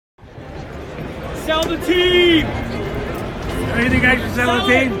Sell the team. Anything I should sell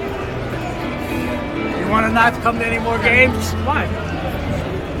the team? You want to not come to any more games? Why?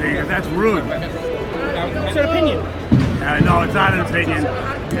 Because that's rude. It's an opinion. No, it's not an opinion.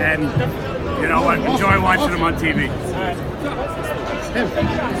 And you know what? Enjoy watching them on TV.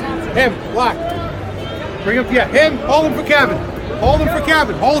 Him, Black. Bring him, yeah, him. Hold him for Kevin. Hold him for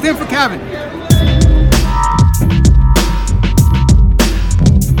Kevin. Hold him for Kevin.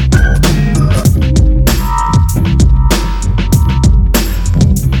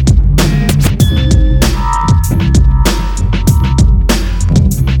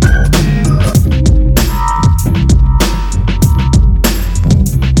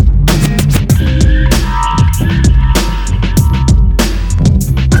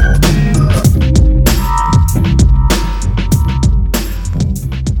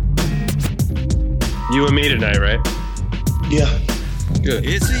 You and me tonight, right? Yeah. Good.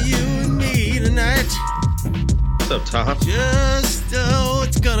 It's a you and me tonight. What's up, Tom? Just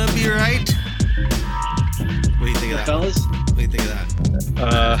it's gonna be right. What do you think of that, fellas? What do you think of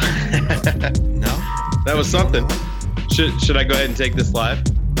that? No? That was something. Should I go ahead and take this live?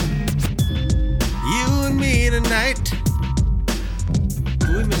 You and me tonight.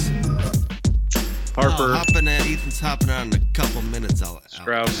 Who we missing? Harper. Ethan's hopping on in a couple minutes.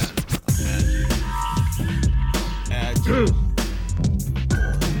 Strauss. Add you.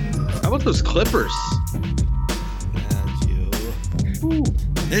 How about those Clippers? Add you.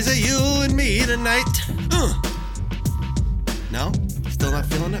 There's a you and me tonight. No? Still not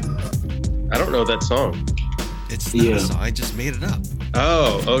feeling it? I don't know that song. It's not a song. I just made it up.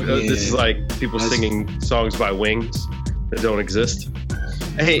 This is like people singing songs by Wings that don't exist.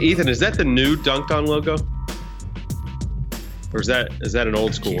 Hey, Ethan, is that the new Dunked On logo? Or is that an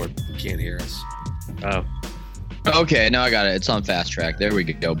old school one? Can't hear us. Oh. Okay, now I got it. It's on fast track. There we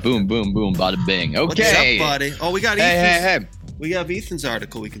go. Boom, boom, boom, bada bing. Okay. What's up, buddy? Oh, we got Ethan's. Hey. We have Ethan's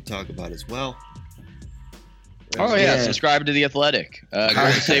article we can talk about as well. Oh, yeah. Subscribe to The Athletic.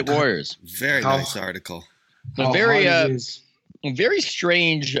 Golden State Warriors. Very nice article. A very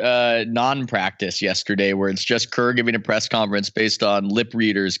strange non-practice yesterday where it's just Kerr giving a press conference based on lip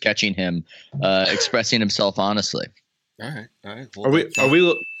readers catching him expressing himself honestly. All right. Are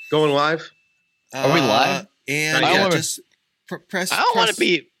we going live? Are we live? And I don't just press. I don't want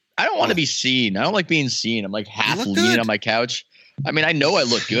to be seen. I don't like being seen. I'm like half leaning on my couch. I mean, I know I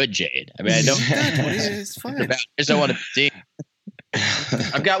look good, Jade. I mean, I know it's fine. I just don't want to be seen.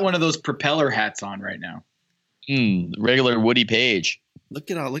 I've got one of those propeller hats on right now. Regular Woody Page.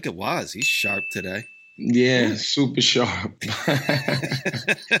 Look at Waz. He's sharp today. Yeah, super sharp.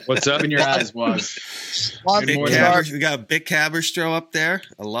 What's up in your eyes, Waz? We got Big Caberstro up there.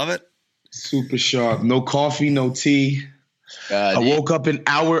 I love it. Super sharp. No coffee, no tea. I woke up an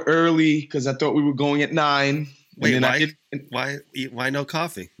hour early because I thought we were going at 9. Wait, why no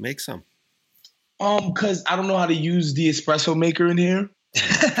coffee? Make some. Because I don't know how to use the espresso maker in here.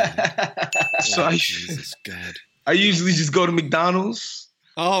 So Jesus God. I usually just go to McDonald's.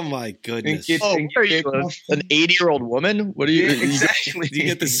 Oh my goodness. Are you an 80-year-old woman? What are you? Exactly. Do you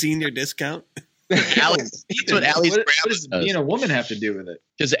get the senior discount? That's what Allie's grandma does does. being a woman have to do with it?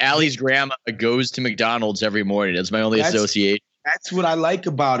 Because Allie's grandma goes to McDonald's every morning. That's my only association. That's what I like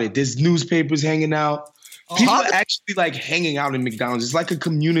about it. There's newspapers hanging out. People are actually like hanging out in McDonald's. It's like a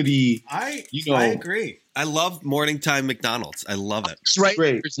community. I agree. I love morning time McDonald's. I love it. That's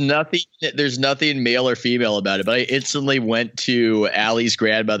right. There's nothing male or female about it. But I instantly went to Allie's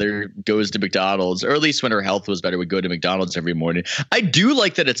grandmother goes to McDonald's, or at least when her health was better, would go to McDonald's every morning. I do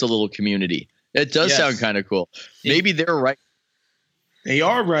like that it's a little community. It does sound kind of cool. Maybe they're right. They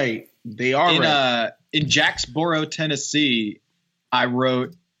are right. In Jacksboro, Tennessee, I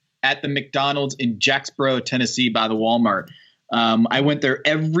wrote at the McDonald's in Jacksboro, Tennessee by the Walmart. I went there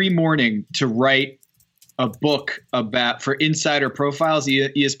every morning to write a book for insider profiles,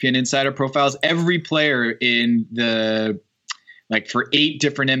 ESPN insider profiles. Every player in for 8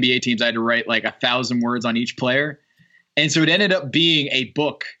 different NBA teams, I had to write like 1,000 words on each player. And so it ended up being a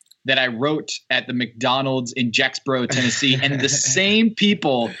book that I wrote at the McDonald's in Jacksboro, Tennessee. And the same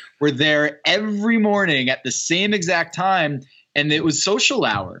people were there every morning at the same exact time. And it was social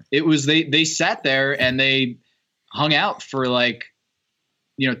hour. It was they sat there and they hung out for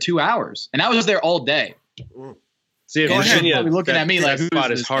 2 hours. And I was there all day. See, go ahead. Probably looking at me like, who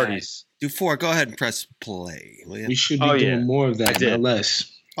spot is is Hardee's. Do 4. Go ahead and press play. We should be doing more of that, not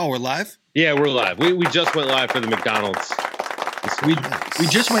less. Oh, we're live? Yeah, we're live. We just went live for the McDonald's. We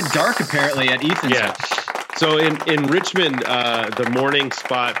just went dark apparently at Ethan's. Yeah. So in Richmond, the morning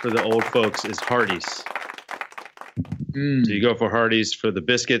spot for the old folks is Hardee's. So you go for Hardee's for the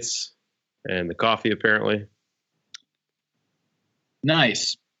biscuits, and the coffee apparently.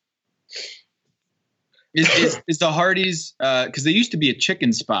 Nice. Is the Hardee's because they used to be a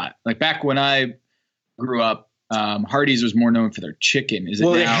chicken spot, like back when I grew up. Hardee's was more known for their chicken. Is it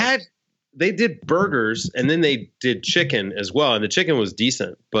Well, now? they did burgers and then they did chicken as well, and the chicken was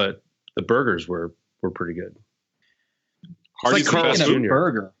decent, but the burgers were pretty good. It's like Carl's Jr. Jr.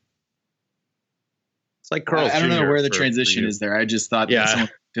 burger. It's like Carl's Jr. I don't know where the for transition you. is there. I just thought that someone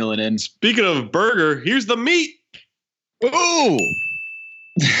could fill it in. Speaking of burger, here's the meat. Ooh.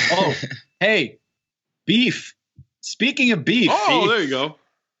 Oh, hey, beef. Speaking of beef. Oh, there you go.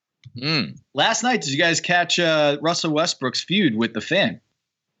 Last night, did you guys catch Russell Westbrook's feud with the fan?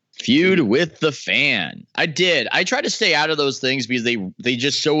 Feud with the fan. I did. I try to stay out of those things because they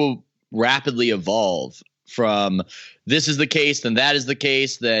just so rapidly evolve from this is the case, then that is the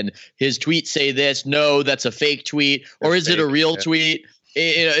case, then his tweets say this. No, that's a fake tweet. Or is it a real tweet?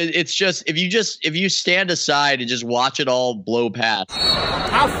 It's just if you stand aside and just watch it all blow past.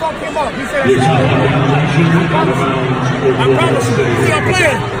 I'll fuck him up. He said, I promise you. You see, I'm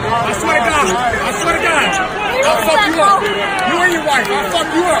playing. I swear to God. I'll fuck you up. You and your wife. I'll fuck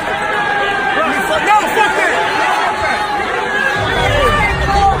you up. No, fuck that.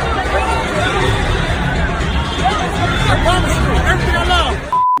 I promise you. Everything I love.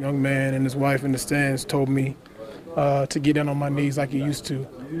 Young man and his wife in the stands told me to get down on my knees like he used to.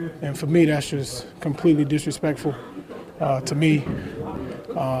 And for me, that's just completely disrespectful to me.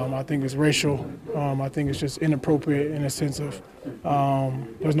 I think it's racial. I think it's just inappropriate in a sense of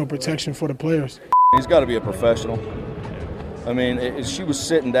there's no protection for the players. He's got to be a professional. I mean, she was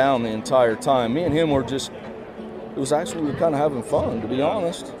sitting down the entire time. Me and him were just, we were kind of having fun, to be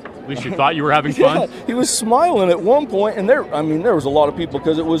honest. At least you thought you were having fun? Yeah, he was smiling at one point, and there was a lot of people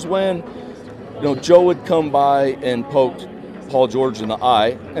because it was when, Joe would come by and poked Paul George in the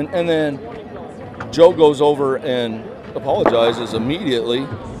eye, and then Joe goes over and apologizes immediately.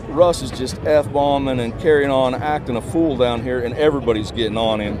 Russ is just F-bombing and carrying on, acting a fool down here, and everybody's getting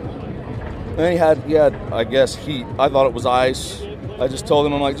on him. And he had, I guess, heat. I thought it was ice. I just told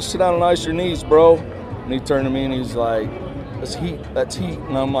him, I'm like, just sit down and ice your knees, bro. And he turned to me and he's like, that's heat.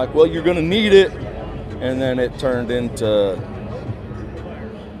 And I'm like, well, you're going to need it. And then it turned into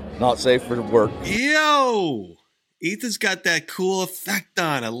not safe for work. Yo! Ethan's got that cool effect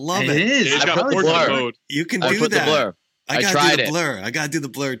on. I love it. It is. It's got portrait mode. You can I do put that. the blur. I tried do the it. blur. I got to do the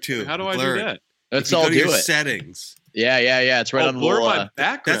blur too. How do I blur do it. that? Let's You all go to do your it. settings. Yeah. It's right on the Blur little, my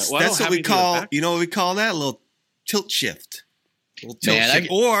background. That's Well, I don't what have we anything in the call. background. You know what we call that? A little tilt shift. A little tilt Man,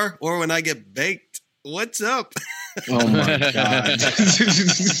 shift. Or when I get baked, what's up? Oh my God.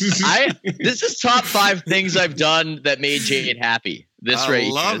 This is top 5 things I've done that made Jade happy. This I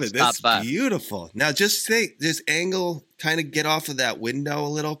right love here. it. It's top That's 5. beautiful. Now, just think, this angle, kind of get off of that window a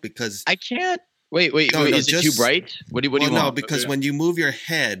little because I can't. Wait. No, Is it too just- bright? What do you no, want? because when you move your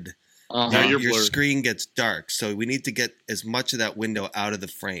head, Now you're your blurred. screen gets dark. So we need to get as much of that window out of the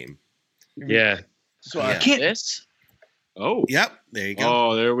frame. Yeah. So Yeah. I can't. This? Oh. Yep. There you go.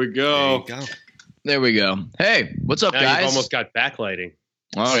 Oh, there we There go. you go. There we go. Hey, what's up, Now guys? you've almost got backlighting.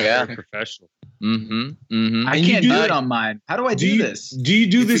 Oh yeah. Very professional. Mm-hmm. I And you can't do do that- it on mine. How do I do this? Do you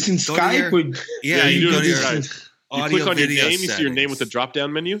do If this you in go to Skype? your- Yeah, you you do go it to your right. You audio click on your video name, you see your name with the settings. drop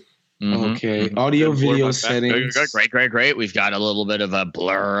down menu. Okay, audio Then blur my video back- settings. Great. We've got a little bit of a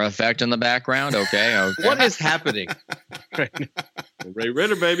blur effect in the background. Okay. What is happening? Ray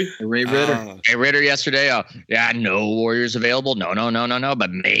Ritter, baby. Ray Ritter. Hey, Ritter yesterday. No Warriors available. No.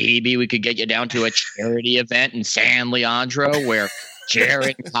 But maybe we could get you down to a charity event in San Leandro where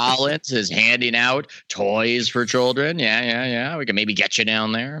Jared Collins is handing out toys for children. Yeah. We can maybe get you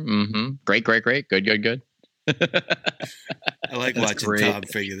down there. Mm-hmm. Great. Good. I like That's watching great. Tom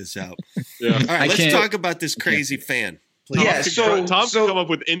figure this out. Yeah. All right, I let's can't- talk about this crazy fan. Please. Yeah, Tom can come up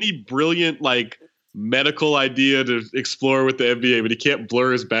with any brilliant medical idea to explore with the NBA, but he can't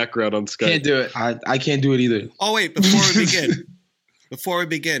blur his background on Skype. Can't do it. I can't do it either. Oh, wait, before we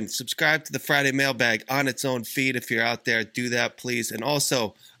begin, subscribe to the Friday Mailbag on its own feed. If you're out there, do that, please. And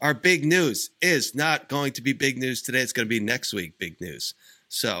also, our big news is not going to be big news today. It's going to be next week, big news.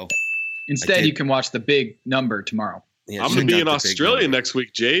 So Instead, you can watch the big number tomorrow. yeah, I'm going to check be out in the big Australia number. next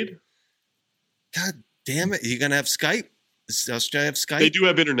week, Jade. God damn it. Are you going to have Skype? Does Australia have Skype? They do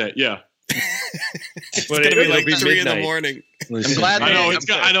have internet, yeah. It's But going to be it'll like be 3 in the midnight. morning. Listen, glad I know Hey,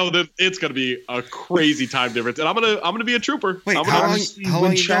 I know that it's going to be a crazy time difference, and I'm gonna be a trooper. Wait, I'm how gonna, long- honestly, how when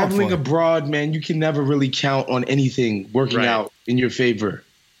long you going traveling for? abroad, man, you can never really count on anything working Right. out in your favor,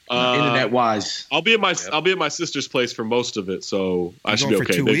 internet wise. I'll be at my sister's place for most of it, so I You should going be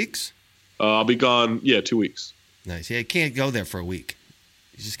for okay. 2 weeks? I'll be gone. Yeah, 2 weeks. Nice. Yeah, you can't go there for a week.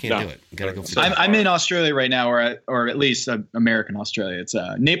 You just can't do it. You gotta go. I'm in Australia right now, or at least American Australia. It's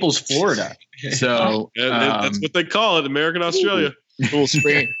Naples, Florida. So that's what they call it, American Australia. little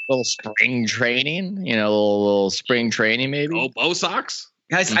spring training. You know, little spring training maybe. Oh, bow socks,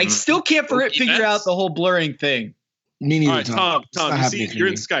 guys. I still can't figure out the whole blurring thing. Me neither. All right, Tom. You see, you're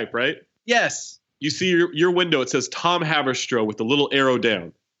in Skype, right? Yes. You see your window. It says Tom Haberstroh with the little arrow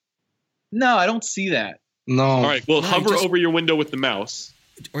down. No, I don't see that. No. All right. Well, hover over your window with the mouse.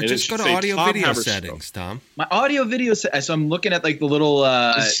 Or just go to audio video settings, Tom. My audio video so I'm looking at like the little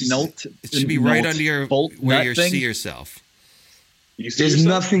note. It should be right under your where you see yourself. There's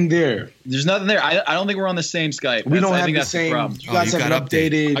nothing there. There's nothing there. I don't think we're on the same Skype. We don't have the same. You guys haven't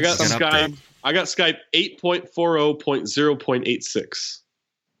updated. I got Skype. I got Skype 8.40.0.86.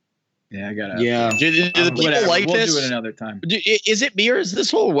 Yeah, I got it. Yeah. Do the people like we'll this? Do it another time. Is it me or is this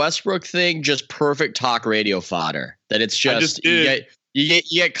whole Westbrook thing just perfect talk radio fodder? That it's just you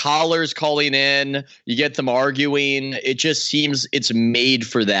get callers calling in, you get them arguing. It just seems it's made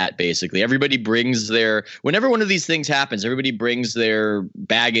for that. Basically, everybody brings whenever one of these things happens, everybody brings their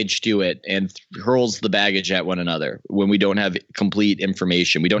baggage to it and hurls the baggage at one another. When we don't have complete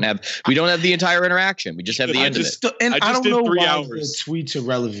information, we don't have the entire interaction. We just have the end of it. And I don't know why the tweets are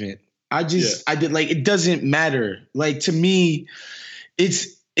relevant. I did like, it doesn't matter. Like, to me,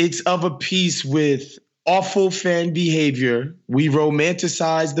 it's of a piece with awful fan behavior. We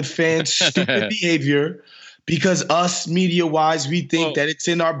romanticize the fans' stupid behavior because us, media-wise, we think that it's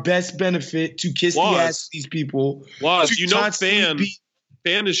in our best benefit to kiss the ass of these people.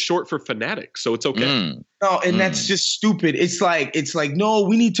 Fan is short for fanatic, so it's okay. No, and that's just stupid. It's like no,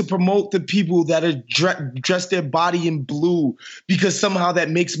 we need to promote the people that are dress their body in blue because somehow that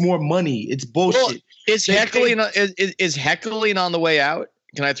makes more money. It's bullshit. Well, is heckling on the way out?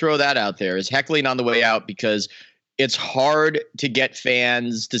 Can I throw that out there? Is heckling on the way out because it's hard to get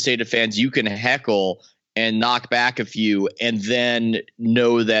fans to say to fans, you can heckle and knock back a few and then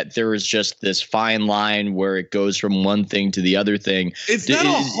know that there is just this fine line where it goes from one thing to the other thing. Is that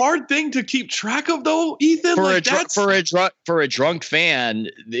a hard thing to keep track of though, Ethan? For a drunk fan,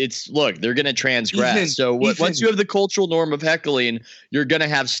 they're going to transgress. Once you have the cultural norm of heckling, you're going to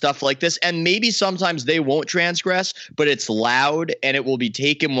have stuff like this. And maybe sometimes they won't transgress, but it's loud and it will be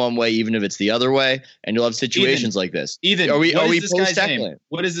taken one way, even if it's the other way. And you'll have situations like this. Ethan, what is this guy's name?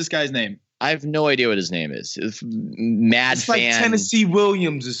 What is this guy's name? I have no idea what his name is. It's like Tennessee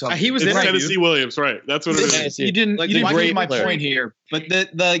Williams or something. He was Tennessee Williams, right? That's what it is. You didn't get my point here. But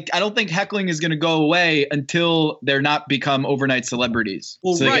I don't think heckling is going to go away until they're not become overnight celebrities.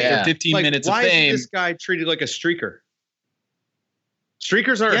 Well, so they get their 15 minutes of fame. Why is this guy treated like a streaker?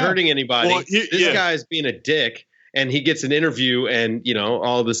 Streakers aren't hurting anybody. Well, this guy's being a dick, and he gets an interview and,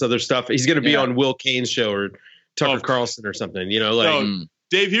 all this other stuff. He's going to be on Will Kane's show or Tucker Carlson or something,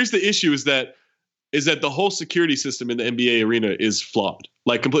 Dave, here's the issue is that the whole security system in the NBA arena is flawed.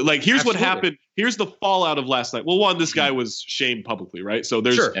 Like complete. Like here's what happened. Here's the fallout of last night. Well, one, this guy was shamed publicly, right? So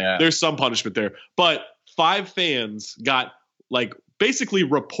there's some punishment there. But 5 fans got like basically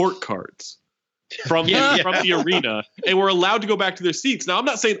report cards from the arena and were allowed to go back to their seats. Now, I'm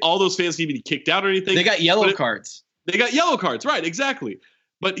not saying all those fans need to be kicked out or anything. They got yellow cards. They got yellow cards, right? Exactly.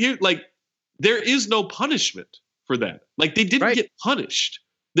 But here, there is no punishment for that. Like they didn't get punished.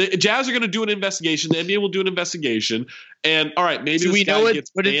 The Jazz are going to do an investigation. The NBA will do an investigation. And all right, maybe do we know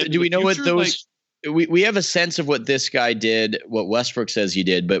we have a sense of what this guy did, what Westbrook says he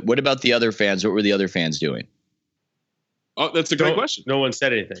did, but what about the other fans? What were the other fans doing? Oh, that's a great question. No one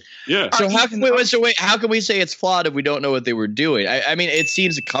said anything. Yeah. So how can we say it's flawed if we don't know what they were doing? I mean, it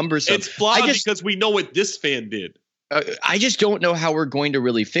seems cumbersome. It's flawed because we know what this fan did. I just don't know how we're going to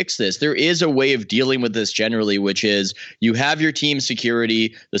really fix this. There is a way of dealing with this generally, which is you have your team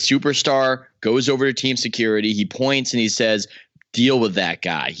security. The superstar goes over to team security. He points and he says, deal with that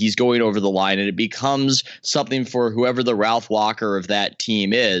guy. He's going over the line, and it becomes something for whoever the Ralph Walker of that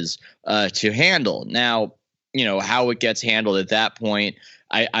team is to handle. Now, how it gets handled at that point,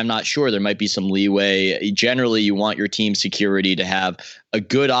 I'm not sure. There might be some leeway. Generally, you want your team security to have a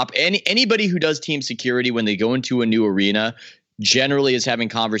good anybody who does team security when they go into a new arena generally is having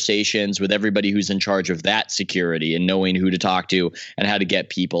conversations with everybody who's in charge of that security and knowing who to talk to and how to get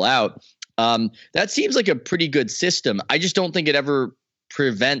people out. That seems like a pretty good system. I just don't think it ever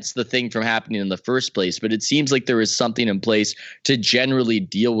prevents the thing from happening in the first place, but it seems like there is something in place to generally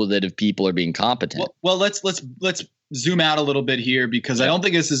deal with it if people are being competent. Well, let's zoom out a little bit here because I don't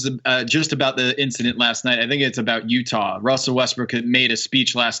think this is just about the incident last night. I think it's about Utah. Russell Westbrook had made a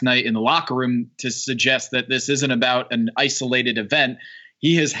speech last night in the locker room to suggest that this isn't about an isolated event.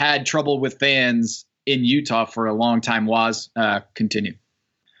 He has had trouble with fans in Utah for a long time. Continue.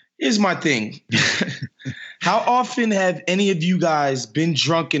 Here's my thing. How often have any of you guys been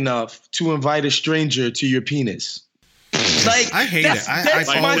drunk enough to invite a stranger to your penis? Like, I hate it.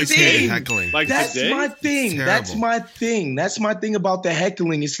 I always hate heckling. Like that's today? My thing. That's my thing. That's my thing about the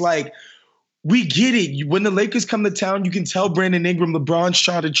heckling. It's like, we get it. When the Lakers come to town, you can tell Brandon Ingram, LeBron's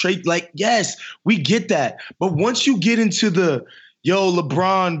trying to trade. Like, yes, we get that. But once you get into the, yo,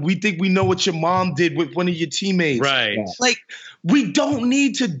 LeBron, we think we know what your mom did with one of your teammates. Right. Like, we don't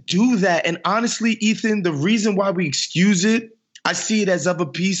need to do that. And honestly, Ethan, the reason why we excuse it, I see it as of a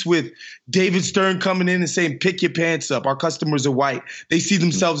piece with David Stern coming in and saying, pick your pants up. Our customers are white. They see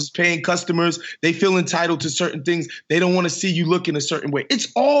themselves as paying customers. They feel entitled to certain things. They don't want to see you look in a certain way.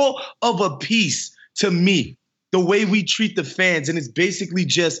 It's all of a piece to me, the way we treat the fans. And it's basically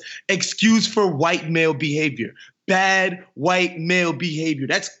just excuse for white male behavior. Bad white male behavior.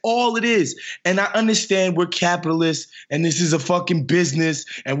 That's all it is. And I understand we're capitalists and this is a fucking business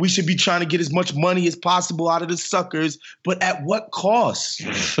and we should be trying to get as much money as possible out of the suckers, but at what cost?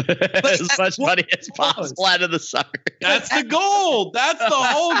 As much money as possible out of the suckers. That's the goal. That's the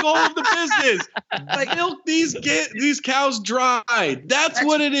whole goal of the business. Like, milk these cows dry. That's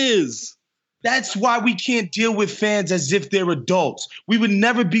what it is. That's why we can't deal with fans as if they're adults. We would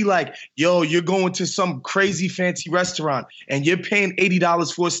never be like, yo, you're going to some crazy fancy restaurant and you're paying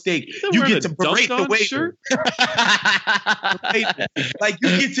 $80 for a steak. You get to berate the waiter. Like,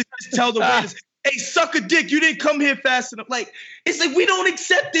 you get to just tell the waiters, hey, suck a dick. You didn't come here fast enough. Like, it's like we don't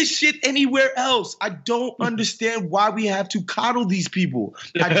accept this shit anywhere else. I don't understand why we have to coddle these people.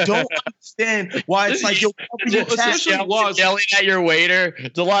 I don't understand why it's like, yo, especially yelling at your waiter.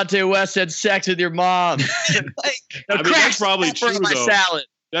 Delonte West had sex with your mom. Like, I mean, that's probably true, though. Salad.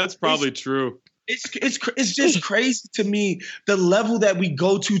 That's probably true. It's just crazy to me, the level that we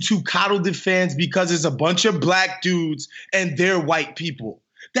go to coddle the fans because it's a bunch of black dudes and they're white people.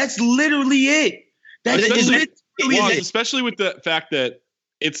 That's literally it. Especially with the fact that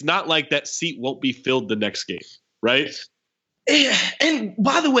it's not like that seat won't be filled the next game, right? And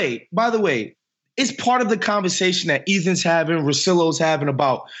by the way, it's part of the conversation that Ethan's having, Russillo's having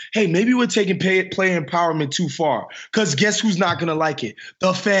about, hey, maybe we're taking player empowerment too far. Because guess who's not going to like it?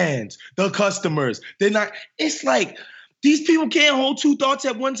 The fans, the customers. They're not. It's like these people can't hold two thoughts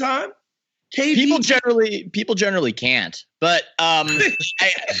at one time. People generally can't, but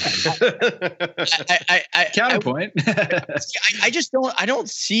counterpoint. I don't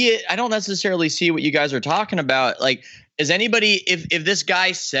see it. I don't necessarily see what you guys are talking about. Like, is anybody, if this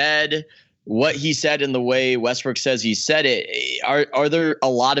guy said what he said in the way Westbrook says he said it, are there a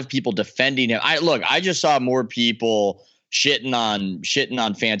lot of people defending him? I just saw more people shitting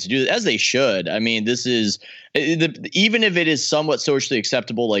on fans to do that, as they should. I mean, this is even if it is somewhat socially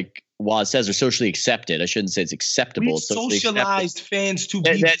acceptable, like Waz says, or socially accepted. I shouldn't say it's acceptable. It's socialized fans to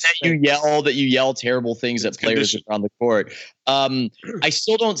be that you yell terrible things at players around the court. I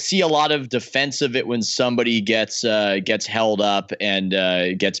still don't see a lot of defense of it when somebody gets held up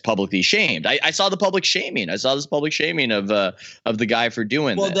and gets publicly shamed. I saw the public shaming. I saw this public shaming of the guy for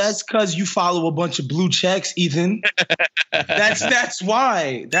doing this. Well, that's because you follow a bunch of blue checks, Ethan. That's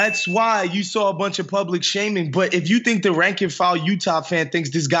why. That's why you saw a bunch of public shaming. But if you think the rank and file Utah fan thinks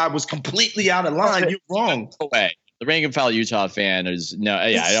this guy was completely out of line, you're wrong. No way. The rank and file Utah fan is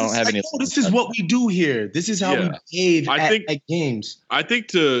I don't have any. This is what we do here. This is how we behave at games. I think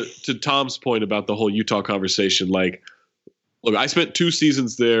to Tom's point about the whole Utah conversation, like, look, I spent 2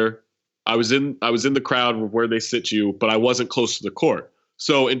 seasons there. I was in the crowd where they sit you, but I wasn't close to the court.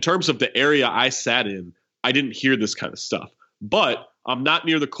 So in terms of the area I sat in, I didn't hear this kind of stuff. But I'm not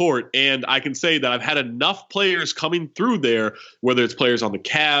near the court, and I can say that I've had enough players coming through there, whether it's players on the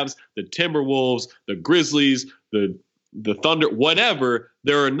Cavs, the Timberwolves, the Grizzlies, the Thunder, whatever.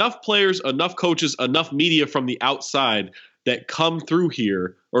 There are enough players, enough coaches, enough media from the outside that come through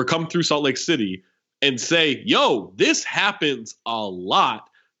here or come through Salt Lake City and say, yo, this happens a lot,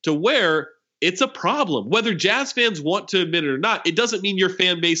 to where it's a problem. Whether Jazz fans want to admit it or not, it doesn't mean your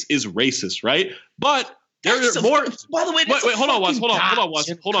fan base is racist, right? But there are more. By the way, wait, hold on, Waz. Hold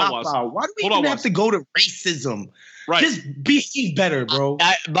on, Why do we even have to go to racism? Right. Just behave better, bro.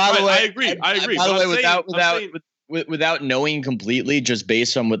 By the way, I agree. By the way, without knowing completely, just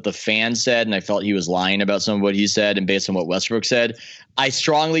based on what the fan said, and I felt he was lying about some of what he said, and based on what Westbrook said, I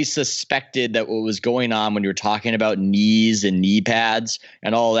strongly suspected that what was going on when you were talking about knees and knee pads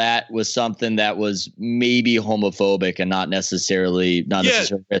and all that was something that was maybe homophobic and not necessarily.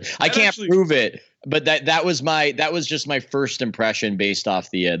 I can't prove it. But that was just my first impression based off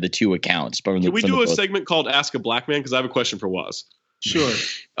the 2 accounts. Can we do a segment called Ask a Black Man? Because I have a question for Waz. Sure.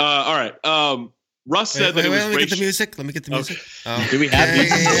 All right. Russ said that it was Let me get the racial. music. Let me get the music. Oh. Do we have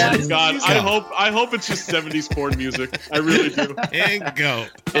music? God, I hope it's just 70s porn music. I really do. And go.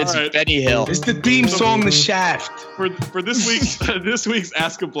 It's right. Benny Hill. It's the theme song, The Shaft. For this week's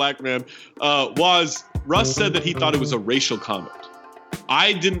Ask a Black Man, Russ said that he thought it was a racial comment.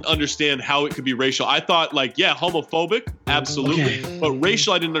 I didn't understand how it could be racial. I thought homophobic, absolutely, but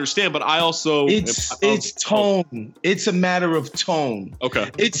racial I didn't understand. But I also it's tone. It's a matter of tone. Okay.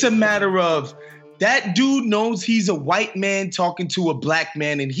 It's a matter of that dude knows he's a white man talking to a black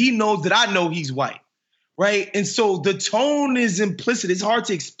man, and he knows that I know he's white. Right. And so the tone is implicit. It's hard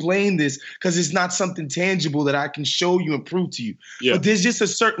to explain this because it's not something tangible that I can show you and prove to you. Yeah. But there's just a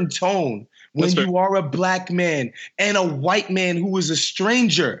certain tone when you are a black man and a white man who is a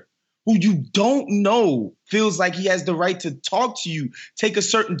stranger who you don't know feels like he has the right to talk to you, take a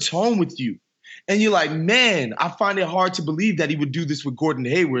certain tone with you. And you're like, man, I find it hard to believe that he would do this with Gordon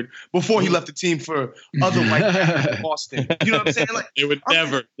Hayward before he left the team for other white people in Boston. You know what I'm saying? Like, they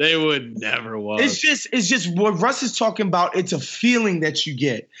would never want. It's just what Russ is talking about. It's a feeling that you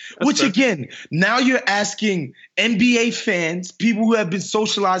get, which again, now you're asking NBA fans, people who have been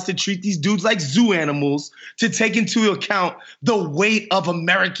socialized to treat these dudes like zoo animals, to take into account the weight of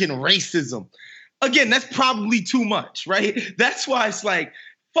American racism. Again, that's probably too much, right? That's why it's like,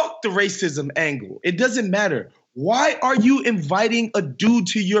 fuck the racism angle. It doesn't matter. Why are you inviting a dude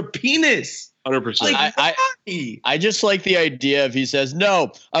to your penis? 100%. Like, I just like the idea if he says,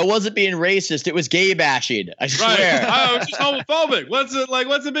 no, I wasn't being racist. It was gay bashing. I swear. I was just homophobic. What's the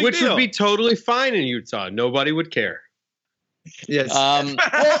big deal? Which would be totally fine in Utah. Nobody would care. Yes.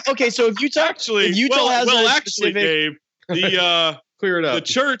 Well, okay. So if Utah has Gabe, clear it up.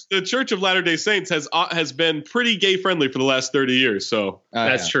 The Church of Latter-day Saints has been pretty gay friendly for the last 30 years. So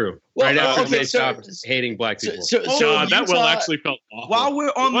that's true. Well, right after they stopped hating black people. That will actually felt awful. While we're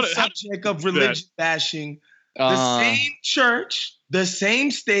on the subject of religion bashing, the same church, the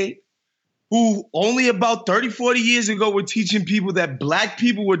same state, who only about 30, 40 years ago were teaching people that black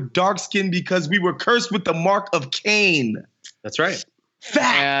people were dark-skinned because we were cursed with the mark of Cain. That's right.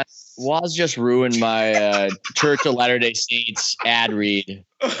 Fact. Waz just ruined my Church of Latter-day Saints ad read.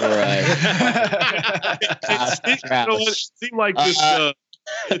 It seemed like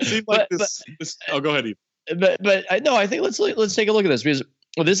this. Oh, go ahead, Eve. But I think let's take a look at this, because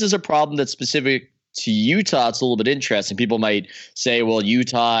this is a problem that's specific to Utah. It's a little bit interesting. People might say, well,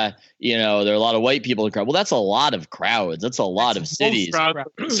 Utah, there are a lot of white people in the crowd. Well, that's a lot of crowds. That's a lot of cities.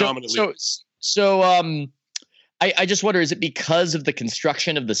 I just wonder, is it because of the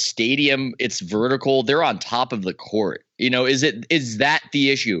construction of the stadium? It's vertical. They're on top of the court. Is that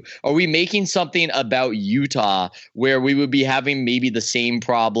the issue? Are we making something about Utah where we would be having maybe the same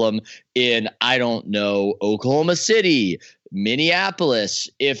problem in, I don't know, Oklahoma City, Minneapolis,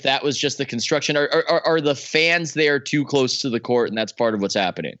 if that was just the construction? Are the fans there too close to the court, and that's part of what's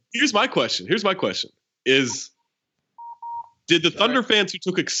happening? Here's my question. Did the Thunder fans who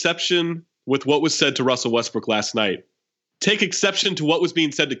took exception with what was said to Russell Westbrook last night take exception to what was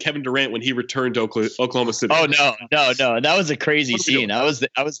being said to Kevin Durant when he returned to Oklahoma City? Oh, no. That was a crazy scene. I was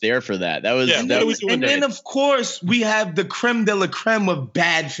there for that. Then, of course, we have the creme de la creme of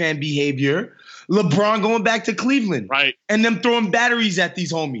bad fan behavior. LeBron going back to Cleveland. Right. And them throwing batteries at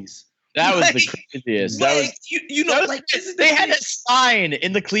these homies. That was the craziest. They had a sign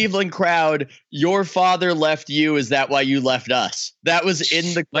in the Cleveland crowd, "Your father left you. Is that why you left us?" That was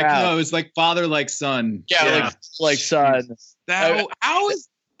in the crowd. No, it was like father, like son. Yeah. like son. How is?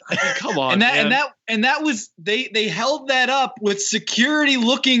 Come on, and that was they held that up with security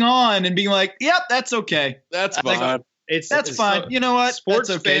looking on and being like, "Yep, that's okay. That's fine. That's fine. You know what? Sports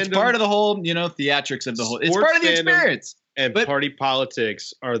that's okay. fandom, it's part of the whole, theatrics of the whole. It's part of the experience." And party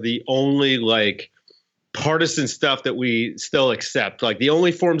politics are the only partisan stuff that we still accept. Like the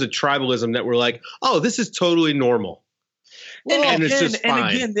only forms of tribalism that we're like, oh, this is totally normal. And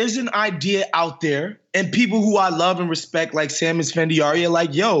again, there's an idea out there, and people who I love and respect, like Sam Esfandiari, are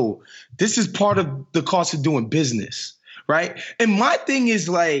like, yo, this is part of the cost of doing business. Right. And my thing is,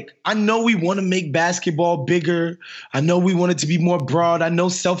 like, I know we want to make basketball bigger. I know we want it to be more broad. I know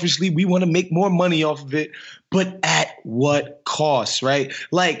selfishly we want to make more money off of it. But at what cost? Right.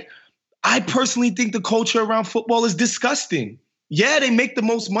 Like, I personally think the culture around football is disgusting. Yeah, they make the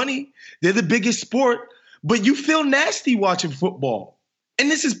most money. They're the biggest sport. But you feel nasty watching football. And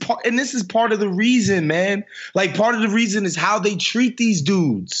this is part of the reason, man. Like, part of the reason is how they treat these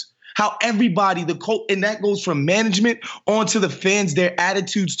dudes. How everybody, and that goes from management onto the fans, their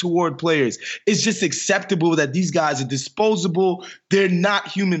attitudes toward players. It's just acceptable that these guys are disposable. They're not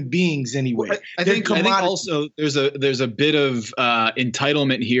human beings anyway. I think also there's a bit of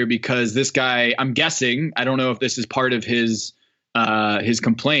entitlement here because this guy, I'm guessing, I don't know if this is part of his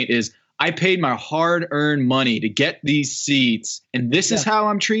complaint, is I paid my hard-earned money to get these seats, and this is how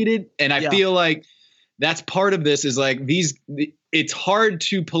I'm treated. And I feel like that's part of this is like it's hard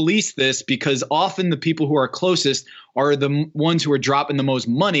to police this because often the people who are closest are the ones who are dropping the most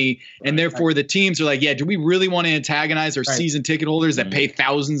money. And therefore the teams are like, yeah, do we really want to antagonize our season ticket holders that pay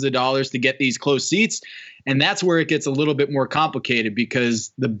thousands of dollars to get these close seats? And that's where it gets a little bit more complicated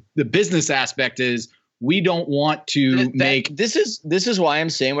because the business aspect is we don't want to make. This is why I'm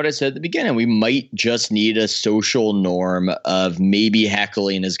saying what I said at the beginning. We might just need a social norm of maybe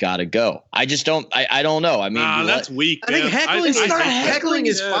heckling has got to go. I just don't. I don't know. I mean, that's weak. I think heckling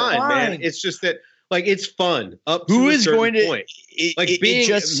is fine, man. It's just that like it's fun up to a certain point. Being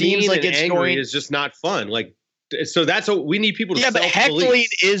just seems like it's angry is just not fun. Like. So that's what we need people to. Yeah, but heckling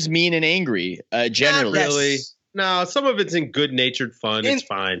is mean and angry. Generally, not really. No, some of it's in good-natured fun. It's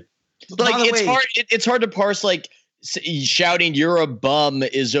fine. Like it's hard to parse. Like shouting "you're a bum"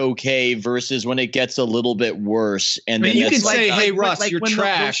 is okay versus when it gets a little bit worse. And then you can say, "Hey, Russ, you're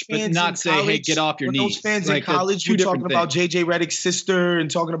trash," but not say, "Hey, get off your knees." Those fans in college were talking about JJ Redick's sister and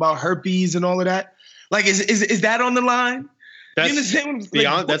talking about herpes and all of that. Like, is that on the line? That's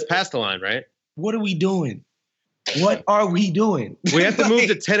beyond. That's past the line, right? What are we doing? What are we doing? We have to move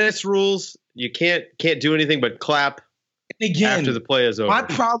to tennis rules. You can't do anything but clap after the play is over. My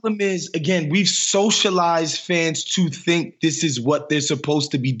problem is, again, we've socialized fans to think this is what they're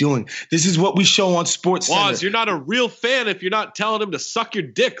supposed to be doing. This is what we show on SportsCenter. You're not a real fan if you're not telling them to suck your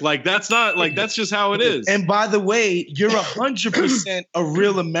dick. Like that's just how it is. And by the way, you're 100% a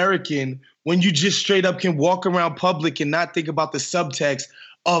real American when you just straight up can walk around public and not think about the subtext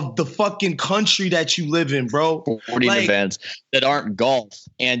of the fucking country that you live in, bro. Sporting events that aren't golf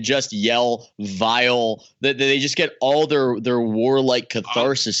and just yell vile. That they just get all their warlike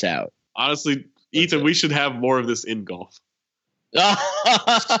catharsis out. Honestly, Ethan, we should have more of this in golf.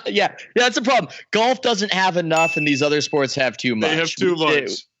 Yeah, that's a problem. Golf doesn't have enough, and these other sports have too much. They have too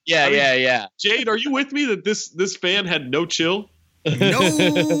much. Yeah. Jade, are you with me that this fan had no chill?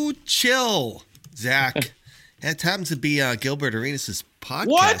 No chill, Zach. That happens to be Gilbert Arenas'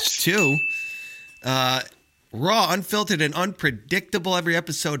 podcast too. Raw, unfiltered, and unpredictable. Every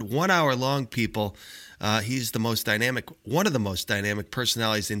episode, 1 hour long. People, he's one of the most dynamic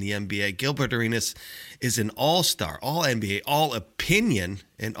personalities in the NBA. Gilbert Arenas is an all-star, all NBA, all opinion,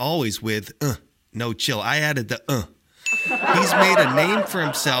 and always with no chill. I added the. He's made a name for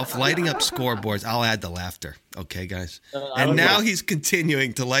himself, lighting up scoreboards. I'll add the laughter. Okay, guys. And now he's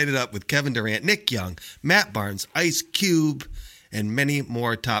continuing to light it up with Kevin Durant, Nick Young, Matt Barnes, Ice Cube, and many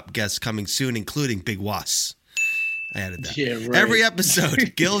more top guests coming soon, including Big Was. I added that. Yeah, right. Every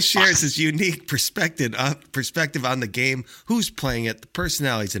episode, Gil shares his unique perspective on the game, who's playing it, the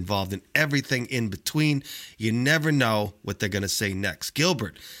personalities involved, and everything in between. You never know what they're going to say next.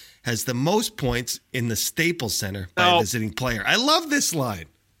 Gilbert has the most points in the Staples Center by a visiting player. I love this line.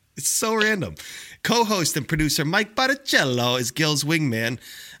 It's so random. Co-host and producer Mike Botticello is Gil's wingman.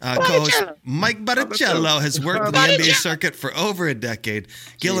 Co-host Mike Botticello has worked the NBA circuit for over a decade.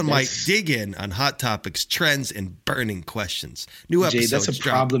 Gil and Mike dig in on hot topics, trends, and burning questions. New episodes that's a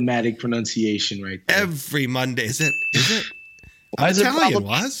problematic pronunciation right there. Every Monday. Is it? I'm Italian,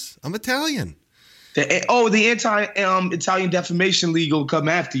 Was? I'm Italian. The anti-Italian defamation league will come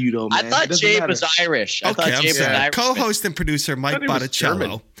after you, though, man. I thought Jay was Irish. Co-host and producer Mike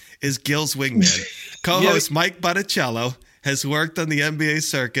Botticello is Gil's wingman. Co-host Mike Botticello has worked on the NBA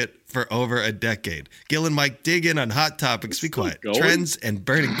circuit for over a decade. Gil and Mike dig in on hot topics, be quiet, trends, and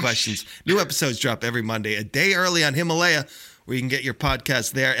burning questions. New episodes drop every Monday, a day early on Himalaya, where you can get your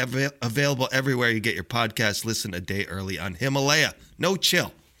podcast there, available everywhere you get your podcast. Listen a day early on Himalaya. No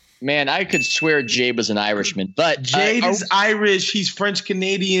chill. Man, I could swear Jade was an Irishman, but Jade is Irish. He's French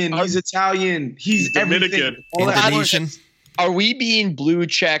Canadian. He's Italian. He's Dominican. Indonesian. Are we being blue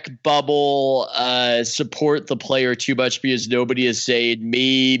check bubble support the player too much because nobody is saying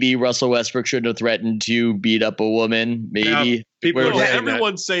maybe Russell Westbrook shouldn't have threatened to beat up a woman? Maybe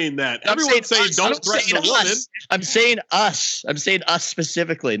everyone's saying that. Everyone's saying don't threaten a woman. I'm saying us. I'm saying us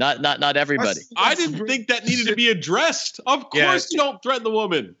specifically, not everybody. I didn't think that needed to be addressed. Of course, you don't threaten the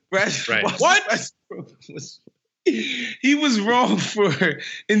woman. Right. What? He was wrong for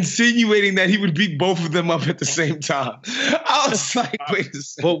insinuating that he would beat both of them up at the same time. I was like, wait a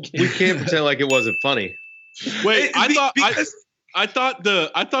second. Well, we can't pretend like it wasn't funny. Wait, I thought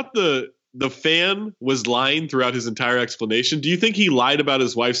the fan was lying throughout his entire explanation. Do you think he lied about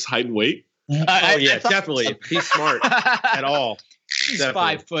his wife's height and weight? Definitely. He's smart at all. He's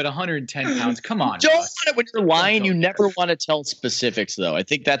Definitely. 5 foot, 110 pounds. Come on. Don't Russ. want it when you're lying. You never want to tell specifics, though. I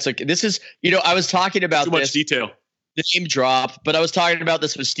think that's this is, I was talking about Too much detail. The name drop, but I was talking about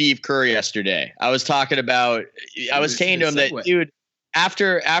this with Steve Kerr yesterday. I was saying to him that, dude,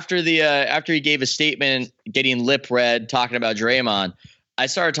 after he gave a statement, getting lip read, talking about Draymond, I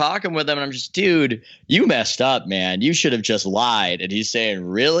started talking with him, and I'm just, dude, you messed up, man. You should have just lied. And he's saying,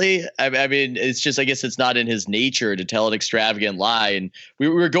 really? I mean, it's just, I guess it's not in his nature to tell an extravagant lie. And we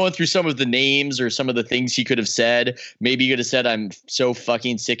were going through some of the names or some of the things he could have said. Maybe he could have said, I'm so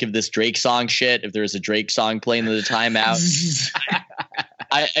fucking sick of this Drake song shit, if there was a Drake song playing in the timeout.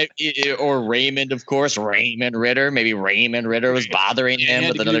 Or Raymond, of course, Raymond Ritter. Maybe Raymond Ritter was bothering him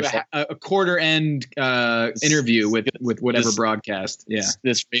with another a quarter end interview with whatever broadcast. Yeah,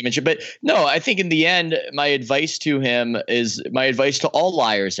 this Raymond shit. But no, I think in the end, my advice to him is my advice to all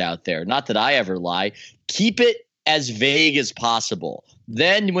liars out there. Not that I ever lie. Keep it as vague as possible.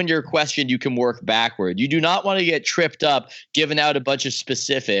 Then when you're questioned, you can work backward. You do not want to get tripped up giving out a bunch of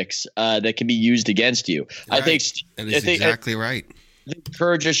specifics that can be used against you. Right. I think that is exactly right.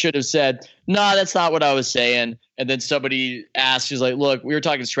 Kerr just should have said, "No, that's not what I was saying." And then somebody asked, he's like, "Look, we were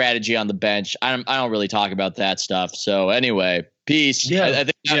talking strategy on the bench. I don't really talk about that stuff. So anyway, peace." Yeah, I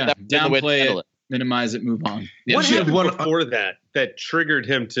think that downplay it, minimize it, move on. Yeah. What happened before that triggered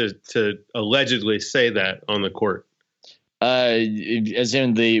him to allegedly say that on the court? As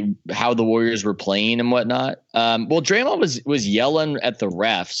in how the Warriors were playing and whatnot. Well, Draymond was yelling at the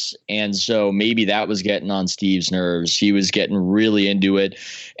refs, and so maybe that was getting on Steve's nerves. He was getting really into it,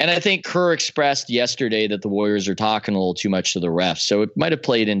 and I think Kerr expressed yesterday that the Warriors are talking a little too much to the refs, so it might have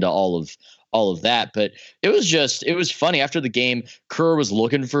played into all of that. But it was funny. After the game, Kerr was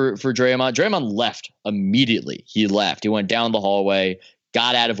looking for Draymond. Draymond left immediately. He left. He went down the hallway,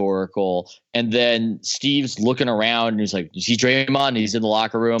 got out of Oracle, and then Steve's looking around and he's like, "You see Draymond?" He's in the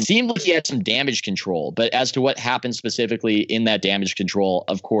locker room. Seemed like he had some damage control, but as to what happened specifically in that damage control,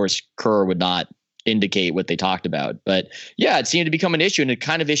 of course, Kerr would not indicate what they talked about. But yeah, it seemed to become an issue, and a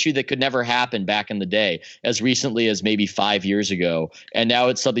kind of issue that could never happen back in the day, as recently as maybe 5 years ago. And now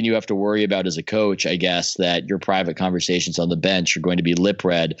it's something you have to worry about as a coach, I guess, that your private conversations on the bench are going to be lip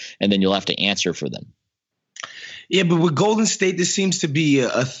read, and then you'll have to answer for them. Yeah, but with Golden State, this seems to be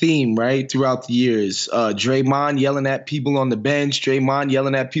a theme, right, throughout the years. Draymond yelling at people on the bench, Draymond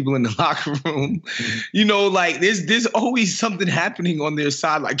yelling at people in the locker room. Mm-hmm. Like there's always something happening on their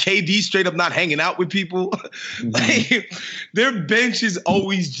side. Like KD straight up not hanging out with people. Mm-hmm. Like, their bench is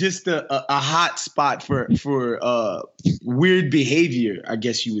always just a hot spot for weird behavior, I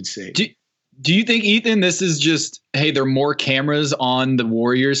guess you would say. Do you think, Ethan, this is just, hey, there are more cameras on the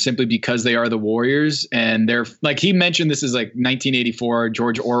Warriors simply because they are the Warriors? And they're like, he mentioned this is like 1984,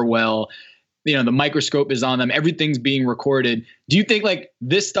 George Orwell, the microscope is on them. Everything's being recorded. Do you think like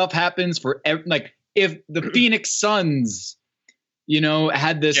this stuff happens for like if the Phoenix Suns,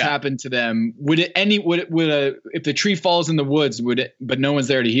 had this happen to them, if the tree falls in the woods, but no one's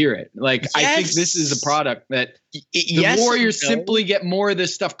there to hear it? Like, yes. I think this is a product that the Warriors simply get more of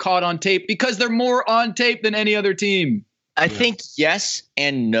this stuff caught on tape because they're more on tape than any other team. I think yes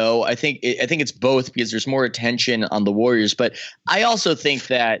and no. I think it's both because there's more attention on the Warriors, but I also think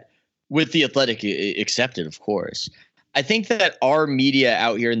that with the Athletic accepted, of course, I think that our media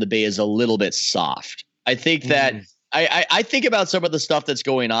out here in the Bay is a little bit soft. I think that I think about some of the stuff that's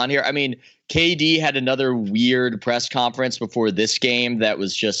going on here. I mean, KD had another weird press conference before this game that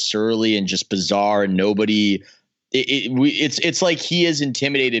was just surly and just bizarre, and nobody. It's like he has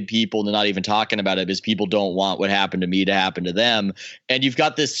intimidated people into not even talking about it because people don't want what happened to me to happen to them. And you've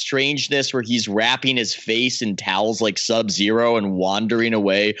got this strangeness where he's wrapping his face in towels like Sub-Zero and wandering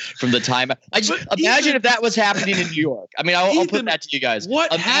away from the time. Imagine if that was happening in New York. I mean, I'll put that to you guys.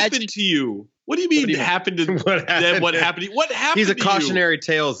 What happened to you? What do you mean happened to what happened? What happened? What happened? He's a cautionary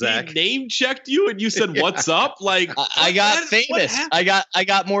tale, Zach. He name checked you and you said, "What's up?" Like I got famous. I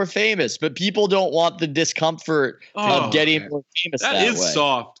got more famous, but people don't want the discomfort of getting more famous. That is way.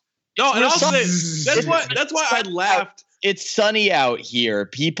 Soft. No, and I'll say that's why I laughed. It's sunny out here.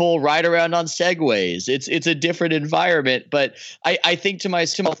 People ride around on Segways. It's a different environment. But I think to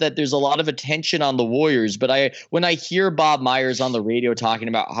myself that there's a lot of attention on the Warriors. But when I hear Bob Myers on the radio talking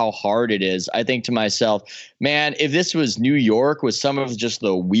about how hard it is, I think to myself, man, if this was New York with some of just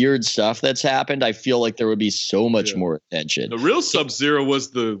the weird stuff that's happened, I feel like there would be so much more attention. The real Sub-Zero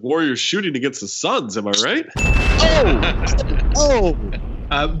was the Warriors shooting against the Suns. Am I right? Oh.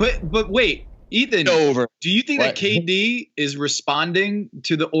 But wait. Ethan, over. Do you think that KD is responding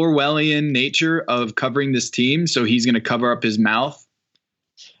to the Orwellian nature of covering this team, so he's going to cover up his mouth?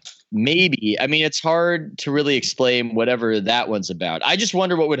 Maybe. I mean, it's hard to really explain whatever that one's about. I just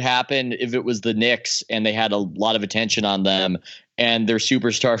wonder what would happen if it was the Knicks and they had a lot of attention on them and their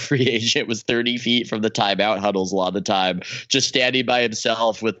superstar free agent was 30 feet from the timeout huddles a lot of the time, just standing by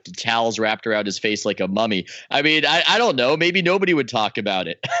himself with towels wrapped around his face like a mummy. I mean, I don't know. Maybe nobody would talk about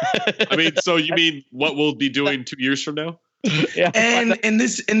it. I mean, so you mean what we'll be doing 2 years from now? Yeah. And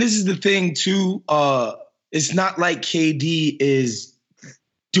this is the thing too. It's not like KD is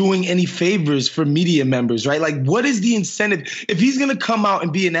doing any favors for media members, right? Like, what is the incentive? If he's going to come out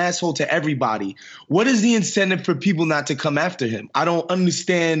and be an asshole to everybody, what is the incentive for people not to come after him? I don't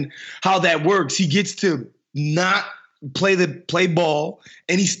understand how that works. He gets to not play ball,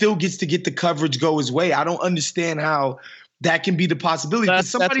 and he still gets to get the coverage go his way. I don't understand how that can be the possibility.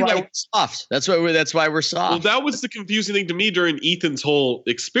 That's why we're soft. That's why we're soft. Well, that was the confusing thing to me during Ethan's whole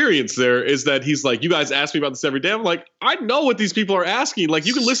experience there, is that he's like, you guys ask me about this every day. I'm like, I know what these people are asking. Like,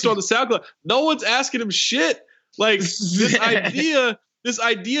 you can listen on the SoundCloud. No one's asking him shit. Like, this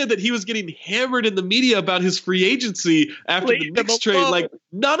idea that he was getting hammered in the media about his free agency after the Knicks trade, like,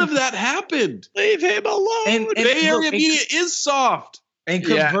 none of that happened. Leave him alone. And Bay Area media is soft. And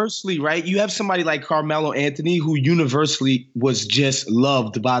conversely, right, you have somebody like Carmelo Anthony who universally was just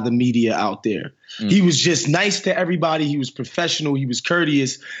loved by the media out there. He was just nice to everybody. He was professional. He was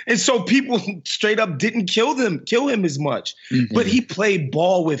courteous. And so people straight up didn't kill him as much. But he played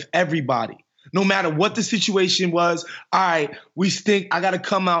ball with everybody. No matter what the situation was, all right, we stink. I got to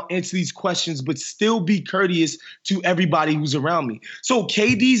come out, answer these questions, but still be courteous to everybody who's around me. So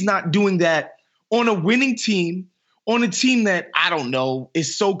KD's not doing that on a winning team, on a team that, I don't know,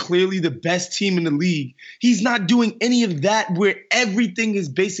 is so clearly the best team in the league. He's not doing any of that where everything is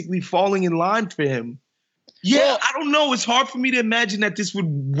basically falling in line for him. Yeah, well, I don't know. It's hard for me to imagine that this would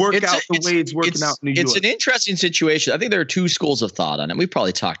work out the way it's working out in New York. It's an interesting situation. I think there are two schools of thought on it. We've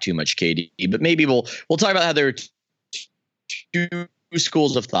probably talked too much, KD, but maybe we'll talk about how there are two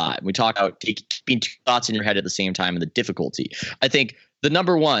schools of thought. We talk about keeping two thoughts in your head at the same time and the difficulty. I think the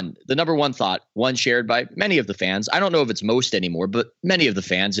number one thought, one shared by many of the fans, I don't know if it's most anymore, but many of the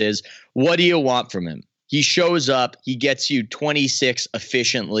fans, is, what do you want from him? He shows up, he gets you 26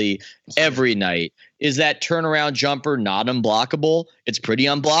 efficiently every night. Is that turnaround jumper not unblockable? It's pretty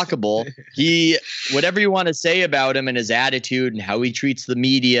unblockable. Whatever you want to say about him and his attitude and how he treats the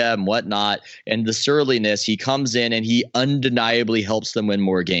media and whatnot and the surliness, he comes in and he undeniably helps them win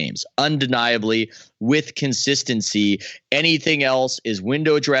more games. Undeniably, with consistency. Anything else is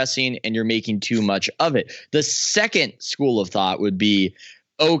window dressing and you're making too much of it. The second school of thought would be,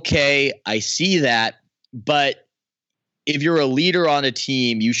 okay, I see that, but if you're a leader on a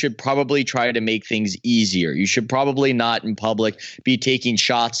team, you should probably try to make things easier. You should probably not in public be taking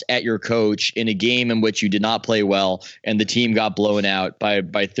shots at your coach in a game in which you did not play well and the team got blown out by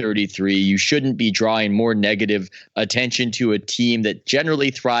 33. You shouldn't be drawing more negative attention to a team that generally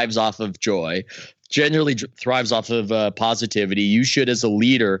thrives off of joy, generally thrives off of positivity. You should, as a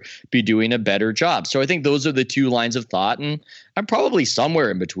leader, be doing a better job. So I think those are the two lines of thought, and I'm probably somewhere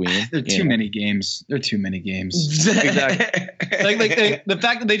in between. There are too many games. There are too many games. Exactly. like the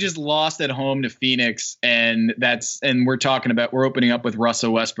fact that they just lost at home to Phoenix, and we're opening up with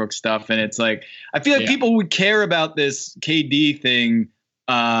Russell Westbrook stuff, and it's like, I feel like people would care about this KD thing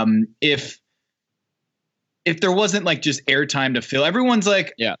if there wasn't like just airtime to fill. Everyone's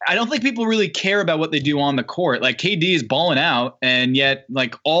like, I don't think people really care about what they do on the court. Like, KD is balling out, and yet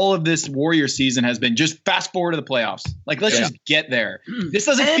like all of this Warrior season has been just fast forward to the playoffs. Like, let's just get there. This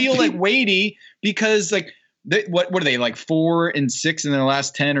doesn't feel like weighty because like what are they, like 4-6 in their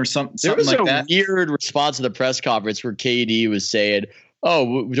last 10 or something? There was like a that. Weird response to the press conference where KD was saying,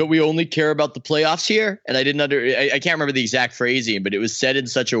 "Oh, don't we only care about the playoffs here?" And I can't remember the exact phrasing, but it was said in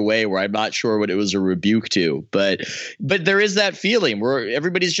such a way where I'm not sure what it was a rebuke to. But there is that feeling where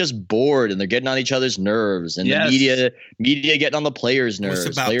everybody's just bored and they're getting on each other's nerves, and the media getting on the players' nerves.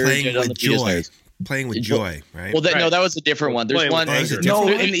 It's about players playing with joy. Playing with joy, right? Well, that was a different one. There's one.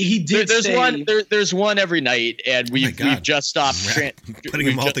 And he did. There's one every night, and we've just stopped putting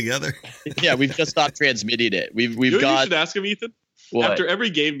them all together. Yeah, we've just stopped transmitting it. We've got. You should ask him, Ethan. What? After every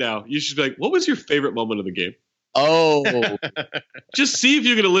game now, you should be like, what was your favorite moment of the game? Oh. Just see if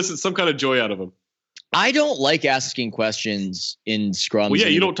you're going to elicit some kind of joy out of him. I don't like asking questions in scrums. Well, yeah,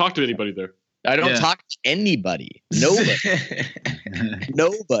 you don't talk to anybody there. I don't talk to anybody. Nobody.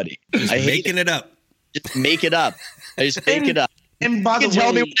 Nobody. Just making it up. Just make it up. I just make it up. And by the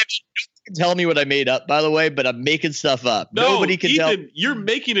way, can tell me what I made up, by the way, but I'm making stuff up. No, Nobody can Ethan, tell. You're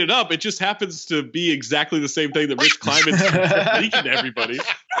making it up. It just happens to be exactly the same thing that Rich Kleiman's leaking to everybody.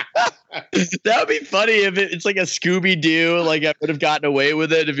 That would be funny if it's like a Scooby-Doo. Like I would have gotten away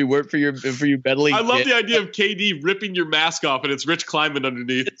with it if you weren't for you meddling. I love the idea of KD ripping your mask off and it's Rich Kleiman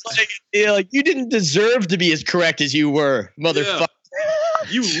underneath. It's like you didn't deserve to be as correct as you were, motherfucker. Yeah.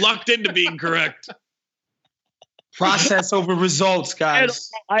 You lucked into being correct. Process over results,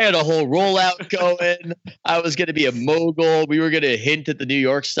 guys. I had a whole rollout going. I was going to be a mogul. We were going to hint at the New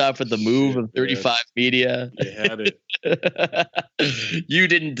York stuff with the move of 35 Media. You had it. You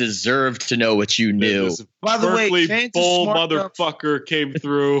didn't deserve to know what you knew. By the way, fans bull are smart motherfucker came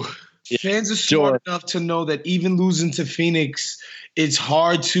through. Fans are smart enough to know that even losing to Phoenix, it's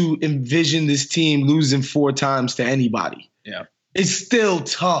hard to envision this team losing 4 times to anybody. Yeah. It's still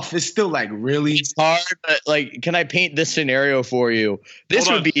tough. It's still like, really? It's hard, but like, can I paint this scenario for you? This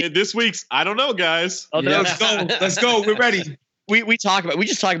would be this week's. I don't know, guys. Oh, no. Let's go. Let's go. We're ready. We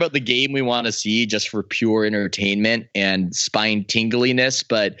just talk about the game we want to see just for pure entertainment and spine tingliness,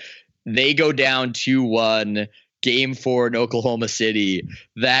 but they go down 2-1, game 4 in Oklahoma City.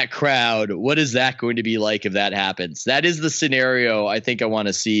 That crowd, what is that going to be like if that happens? That is the scenario I think I want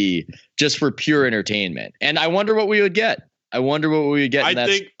to see just for pure entertainment. And I wonder what we would get. I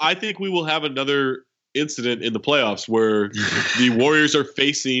think we will have another incident in the playoffs where the Warriors are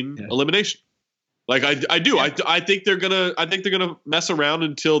facing elimination. Like I do. Yeah. I think they're gonna mess around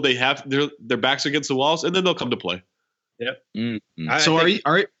until they have their backs against the walls, and then they'll come to play. Yep. Mm-hmm. So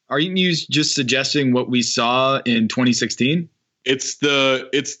are you just suggesting what we saw in 2016? It's the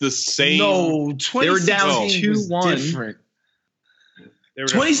same. No, they were down 2-1.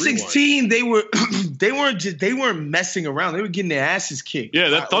 2016, they weren't messing around. They were getting their asses kicked. Yeah,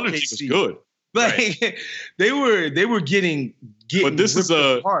 that Thunder team was good. Like they were getting. But this is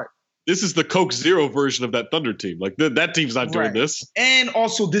the Coke Zero version of that Thunder team. Like that team's not doing this. And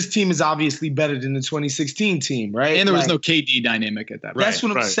also, this team is obviously better than the 2016 team, right? And there was no KD dynamic at that point. That's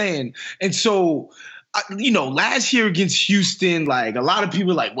what I'm saying. And so, last year against Houston, like a lot of people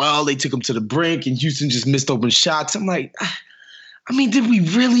were like, well, they took them to the brink, and Houston just missed open shots. I'm like, did we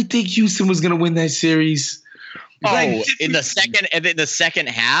really think Houston was going to win that series? In the second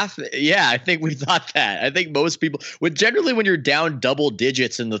half, yeah, I think we thought that. I think most people, generally when you're down double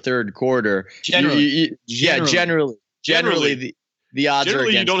digits in the third quarter, generally the odds are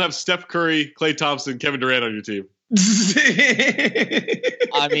against you don't have Steph Curry, Klay Thompson, Kevin Durant on your team.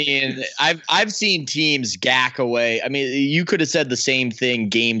 I mean, I've seen teams gack away. I mean, you could have said the same thing.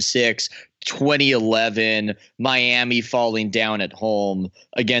 Game 6, 2011, Miami falling down at home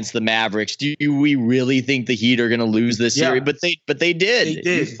against the Mavericks. Do we really think the Heat are going to lose this series? But they did. They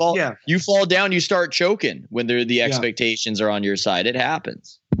did. You fall down, you start choking when the expectations are on your side. It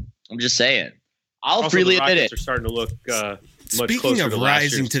happens. I'm just saying. I'll freely admit it. Are starting to look much Speaking closer of to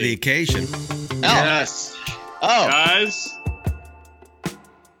rising to the occasion. Yes. Oh, guys,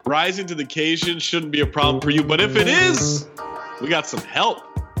 rising to the occasion shouldn't be a problem for you, but if it is, we got some help.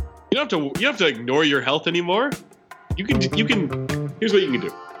 You don't have to ignore your health anymore. You can. Here's what you can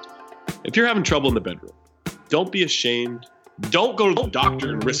do. If you're having trouble in the bedroom, don't be ashamed. Don't go to the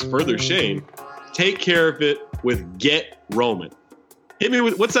doctor and risk further shame. Take care of it with Get Roman. Hit me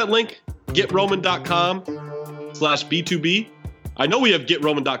with what's that link? GetRoman.com/B2B. I know we have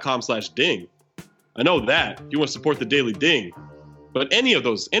GetRoman.com/Ding. I know that. You want to support the Daily Ding. But any of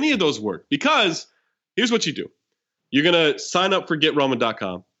those work. Because here's what you do. You're going to sign up for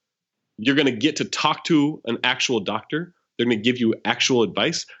GetRoman.com. You're going to get to talk to an actual doctor. They're going to give you actual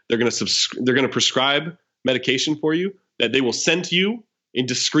advice. They're going to prescribe medication for you that they will send to you in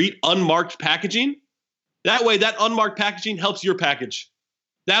discreet, unmarked packaging. That way, that unmarked packaging helps your package.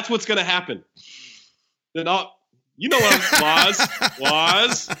 That's what's going to happen. Then you know what was.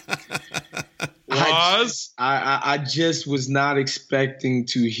 I just was not expecting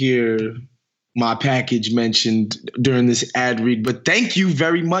to hear my package mentioned during this ad read, but thank you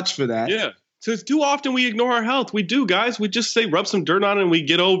very much for that. Yeah. So too often we ignore our health. We do, guys. We just say rub some dirt on it and we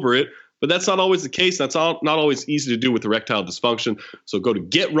get over it. But that's not always the case. That's not always easy to do with erectile dysfunction. So go to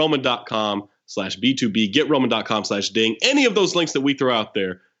GetRoman.com/B2B, GetRoman.com/Ding, any of those links that we throw out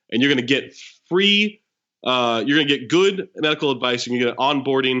there, and you're going to get free. You're going to get good medical advice. You're going to get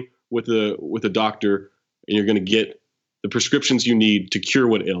onboarding with a doctor, and you're going to get the prescriptions you need to cure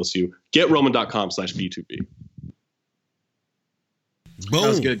what ails you. GetRoman.com/B2B. Boom. That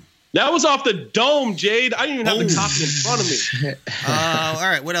was good. That was off the dome, Jade. I didn't even have the copy in front of me. All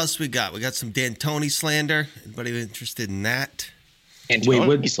right, what else we got? We got some D'Antoni slander. Anybody interested in that?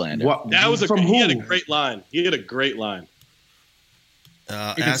 D'Antoni slander. That was he had a great line.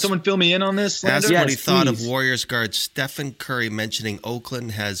 Can someone fill me in on this? Ask Lander? what he thought of Warriors guard Stephen Curry mentioning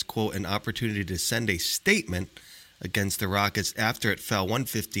Oakland has, quote, an opportunity to send a statement against the Rockets after it fell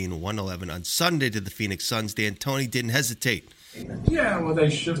 115-111 on Sunday to the Phoenix Suns. D'Antoni didn't hesitate. Yeah, well, they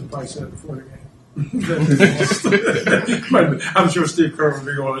should have probably said it before the game. I'm sure Steve Kerr would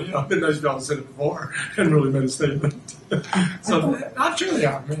be going, I didn't know y'all said it before and really made a statement. So, not truly,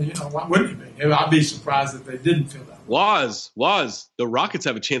 I mean, why wouldn't it be? I'd be surprised if they didn't feel that. Was the Rockets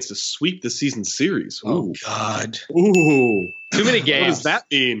have a chance to sweep the season series? Oh God! Ooh, too many games. What does that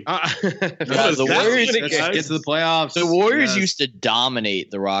mean? The Warriors get to the playoffs. The Warriors used to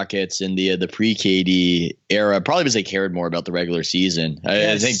dominate the Rockets in the pre-KD era, probably because they cared more about the regular season.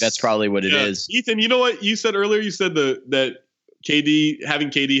 I think that's probably what it is. Ethan, you know what you said earlier? You said that having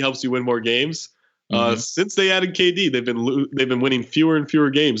KD helps you win more games. Since they added KD, they've been winning fewer and fewer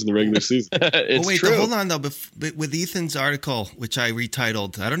games in the regular season. It's true. Hold on though. With Ethan's article, which I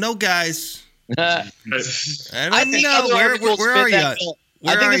retitled, I don't know, guys. I don't know. Where are you?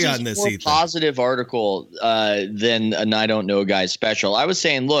 Where are you on this, Ethan? Positive article than an I don't know, guys special. I was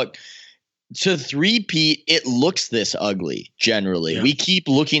saying, look. To three-peat, it looks this ugly generally. Yeah. We keep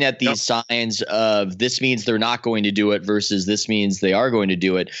looking at these signs of this means they're not going to do it versus this means they are going to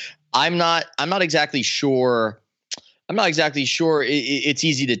do it. I'm not exactly sure. It's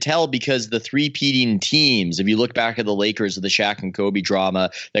easy to tell because the three-peating teams, if you look back at the Lakers of the Shaq and Kobe drama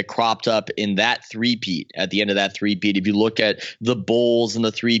that cropped up in that three-peat, at the end of that three-peat, if you look at the Bulls and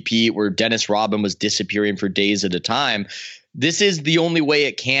the three-peat where Dennis Rodman was disappearing for days at a time, this is the only way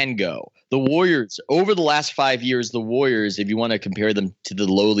it can go. The Warriors, over the last 5 years, if you want to compare them to the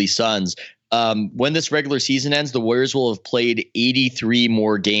lowly Suns, when this regular season ends, the Warriors will have played 83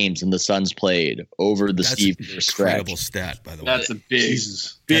 more games than the Suns played over the Steve Kerr stretch. Incredible stat, by the way. That's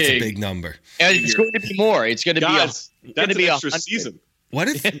a big number. And it's going to be more. It's going to be an extra season. What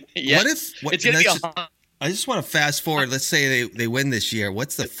if? It's going to be I just want to fast forward. Let's say they win this year.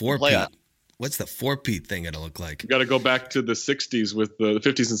 What's the four-peat? What's the four-peat thing going to look like? You got to go back to the 60s with the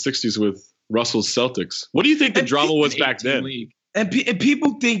 50s and 60s with Russell's Celtics. What do you think the drama was back then? And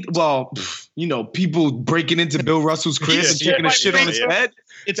people think, well, people breaking into Bill Russell's crib and taking a shit on his head.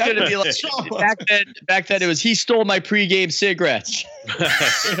 It's going to be like back then it was he stole my pregame cigarettes.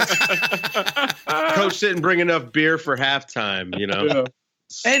 Coach didn't bring enough beer for halftime, Yeah.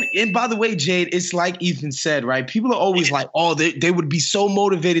 And by the way, Jade, it's like Ethan said, right? People are always like, oh, they would be so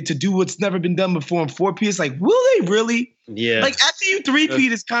motivated to do what's never been done before in 4P. It's like, will they really? Yeah. Like after you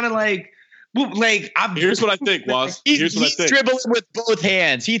 3P, it's kind of like, here's what I think, Waz. Here's what I think. He's dribbling with both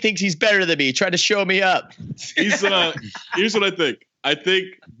hands. He thinks he's better than me. Trying to show me up. Here's what I think. I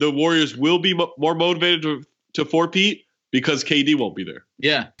think the Warriors will be more motivated to 4P because KD won't be there.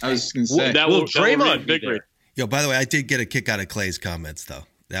 Yeah, I was going to say. Draymond be there. Yo, by the way, I did get a kick out of Clay's comments, though.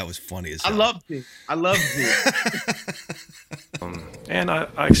 That was funny as hell. I loved it. And I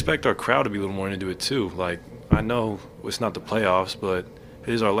expect our crowd to be a little more into it, too. Like, I know it's not the playoffs, but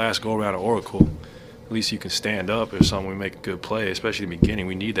it is our last go-around at Oracle. At least you can stand up if we make a good play, especially in the beginning.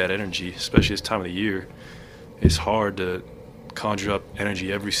 We need that energy, especially this time of the year. It's hard to conjure up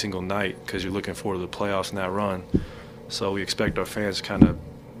energy every single night because you're looking forward to the playoffs and that run. So we expect our fans to kind of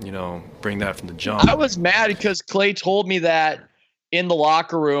bring that from the jump. I was mad because Clay told me that in the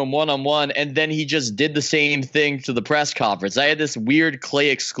locker room one-on-one, and then he just did the same thing to the press conference. I had this weird Clay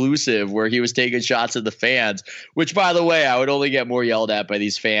exclusive where he was taking shots at the fans, which, by the way, I would only get more yelled at by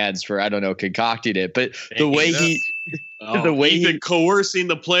these fans for, concocting it. But the way Ethan coercing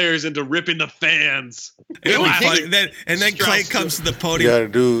the players into ripping the fans. And then Clay comes to the podium. You got to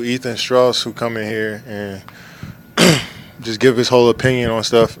do Ethan Strauss, who come in here and just give his whole opinion on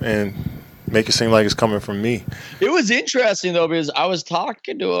stuff and make it seem like it's coming from me. It was interesting, though, because I was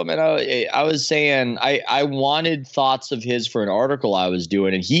talking to him and I was saying I wanted thoughts of his for an article I was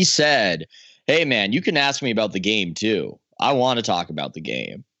doing. And he said, hey, man, you can ask me about the game, too. I want to talk about the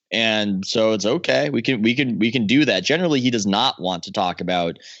game. And so it's okay. We can do that. Generally, he does not want to talk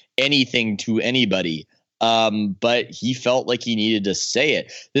about anything to anybody. But he felt like he needed to say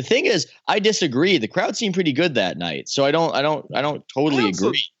it. The thing is, I disagree. The crowd seemed pretty good that night, so I don't totally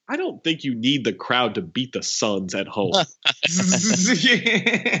agree. I don't think you need the crowd to beat the Suns at home.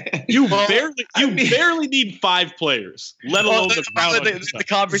 You barely need 5 players, let alone the crowd. The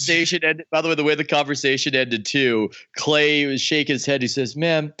conversation ended. By the way, the way the conversation ended too, Clay was shaking his head. He says,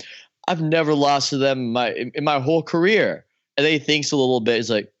 "Man, I've never lost to them in my whole career." And then he thinks a little bit. He's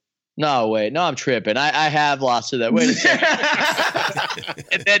like, no, wait. No, I'm tripping. I have lost to that. Wait a second.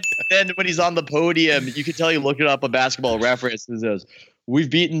 And then when he's on the podium, you can tell he looked it up on Basketball Reference and says, We've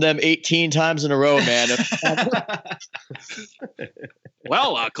beaten them 18 times in a row, man.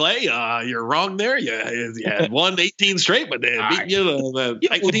 Well, Clay, you're wrong there. You had won 18 straight, but they beat you the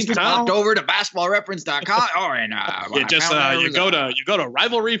 19th time. Over to basketballreference.com. Oh, and You just you go to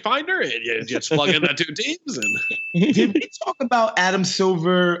Rivalry Finder and you just plug in the two teams. And did we talk about Adam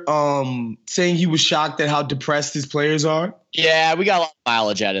Silver saying he was shocked at how depressed his players are? Yeah, we got a lot of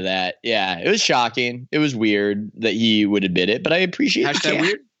mileage out of that. Yeah, it was shocking. It was weird that he would admit it, but I appreciate it. Hashtag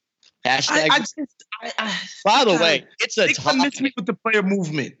weird. Hashtag. By the way, it's a they miss me with the player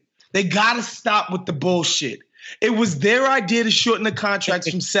movement. They gotta stop with the bullshit. It was their idea to shorten the contracts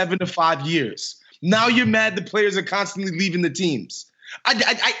from 7 to 5 years. Now you're mad the players are constantly leaving the teams. I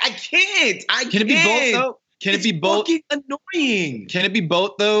can't. Can it be both though? Can it be both? Fucking annoying. Can it be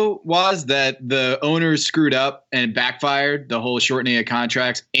both though? Was that the owners screwed up and backfired the whole shortening of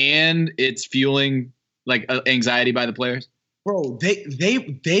contracts, and it's fueling like anxiety by the players? Bro,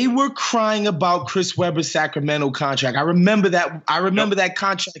 they were crying about Chris Webber's Sacramento contract. I remember that. I remember that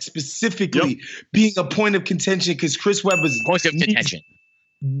contract specifically being a point of contention because Chris Webber's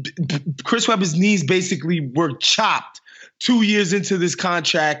knees basically were chopped 2 years into this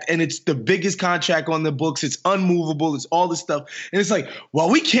contract, and it's the biggest contract on the books. It's unmovable. It's all this stuff, and it's like,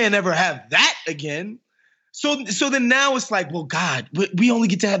 well, we can't ever have that again. So then now it's like, well, God, we only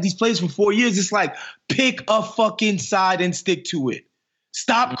get to have these players for 4 years. It's like, pick a fucking side and stick to it.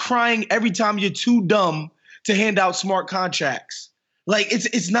 Stop crying every time you're too dumb to hand out smart contracts. Like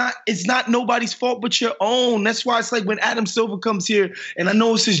it's not nobody's fault but your own. That's why it's like when Adam Silver comes here, and I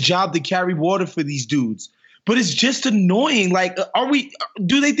know it's his job to carry water for these dudes, but it's just annoying. Like,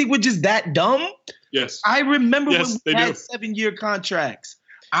 do they think we're just that dumb? Yes. I remember when we had 7-year contracts.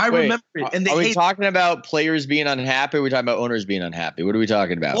 I remember it. And are we talking about players being unhappy? Or are we talking about owners being unhappy? What are we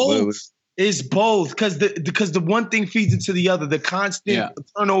talking about? It's both, because the one thing feeds into the other. The constant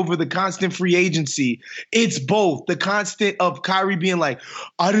turnover, the constant free agency. It's both. The constant of Kyrie being like,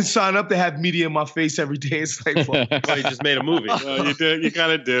 I didn't sign up to have media in my face every day. It's like, well, you just made a movie. You did. You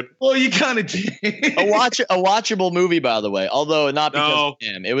kind of did. Well, you kind of did. A watchable movie, by the way. Although not because of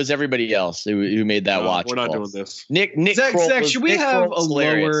him, it was everybody else who made that watchable. We're not doing this. Nick Zach, should we have a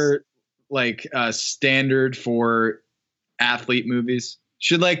lower standard for athlete movies?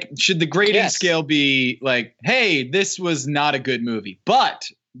 Should the grading scale be like, hey, this was not a good movie, but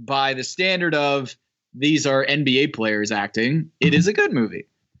by the standard of these are NBA players acting, it is a good movie?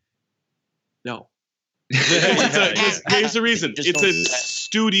 No. Here's the reason. It's a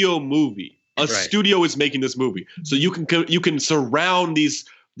studio movie. A studio is making this movie. So you can surround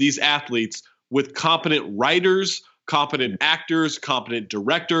these athletes with competent writers, competent actors, competent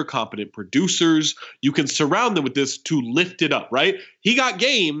director, competent producers. You can surround them with this to lift it up, right? He Got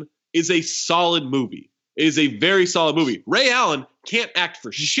Game is a solid movie. It is a very solid movie. Ray Allen can't act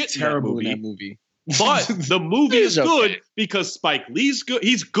for shit in that movie. But the movie is good because Spike Lee's good.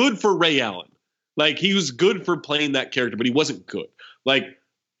 He's good for Ray Allen. Like, he was good for playing that character, but he wasn't good. Like,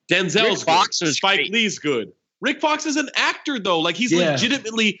 Denzel's good. Spike Lee's good. Rick Fox is an actor, though. Like, he's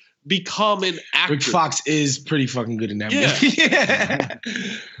legitimately become an actor. Rick Fox is pretty fucking good in that movie.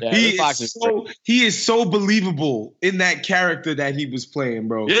 He is so believable in that character that he was playing,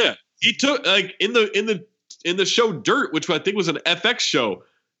 bro. Yeah, he took in the show Dirt, which I think was an FX show.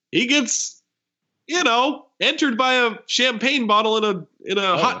 He gets entered by a champagne bottle in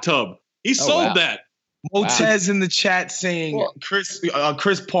a hot tub. He sold that. Motez in the chat saying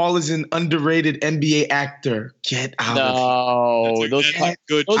Chris Paul is an underrated NBA actor. Get out of here. That's a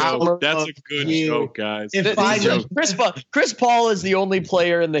good show. That's a good show, guys. Chris Paul is the only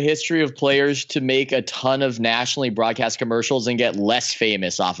player in the history of players to make a ton of nationally broadcast commercials and get less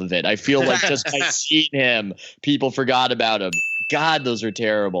famous off of it. I feel like just by seeing him, people forgot about him. God, those are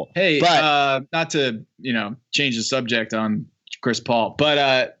terrible. Hey, but not to change the subject on Chris Paul,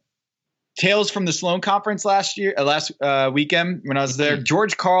 but Tales from the Sloan Conference last weekend when I was there,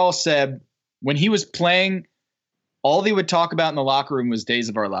 George Karl said when he was playing, all they would talk about in the locker room was Days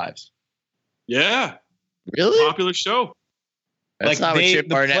of Our Lives. Yeah. Really? Popular show. That's not what Jim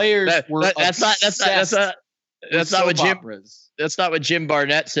Barnett. That's not what Jim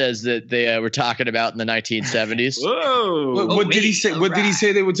Barnett says that they were talking about in the 1970s. Whoa. What did he say? What did he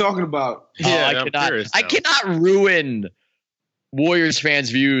say they were talking about? I cannot ruin Warriors fans'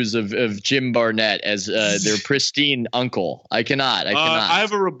 views of Jim Barnett as their pristine uncle. I cannot. I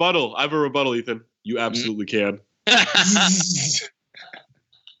have a rebuttal. Ethan. You absolutely can.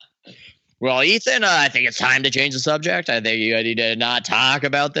 Well, Ethan, I think it's time to change the subject. I think you need to not talk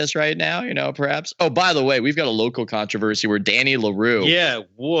about this right now, perhaps. Oh, by the way, we've got a local controversy where Danny LaRue. Yeah,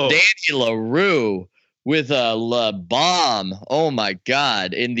 whoa. Danny LaRue with a bomb. Oh my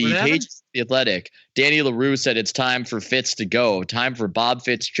God! In the page The Athletic, Danny LaRue said it's time for Fitz to go. Time for Bob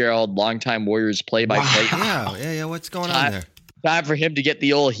Fitzgerald, longtime Warriors play-by-play. Yeah. What's going on there? Time for him to get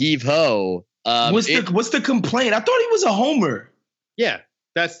the old heave ho. What's the complaint? I thought he was a homer. Yeah,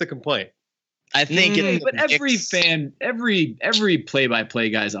 that's the complaint. I think, but every play-by-play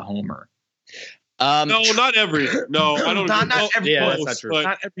guy's a homer. No, not every. No, I don't. Not everyone. Yeah, that's not true.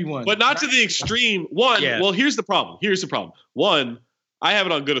 Not everyone. But not to the extreme. One. Yeah. Well, here's the problem. One, I have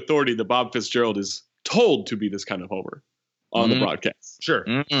it on good authority that Bob Fitzgerald is told to be this kind of homer on the broadcast. Sure.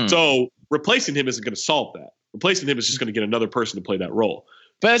 So replacing him isn't going to solve that. Replacing him is just going to get another person to play that role.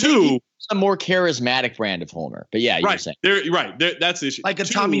 But I think he's a more charismatic brand of homer. But yeah, you're saying. That's the issue. Like a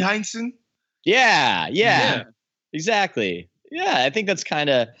Tommy Heinsohn? Yeah. Exactly. Yeah, I think that's kind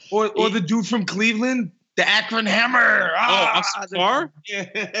of or the dude from Cleveland, the Akron Hammer. Star?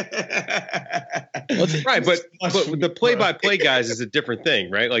 Right, but the play-by-play guys is a different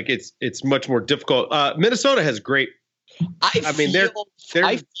thing, right? Like it's much more difficult. Minnesota has great. I mean, they're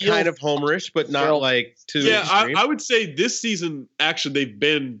kind of homerish, but not like too. Yeah, I would say this season actually they've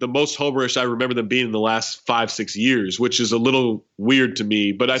been the most homerish I remember them being in the last 5-6 years, which is a little weird to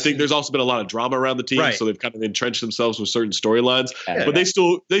me. But I think there's also been a lot of drama around the team, so they've kind of entrenched themselves with certain storylines. Yeah. But they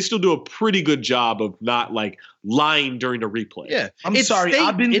still do a pretty good job of not like lying during a replay. Yeah, I'm sorry.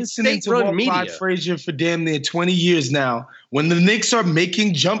 I've been listening to Walt Clyde Frazier for damn near 20 years now. When the Knicks are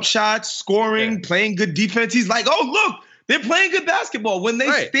making jump shots, scoring, playing good defense, he's like, "Oh, look, they're playing good basketball." When they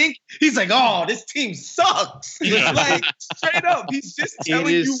stink, he's like, "Oh, this team sucks." Like straight up, he's just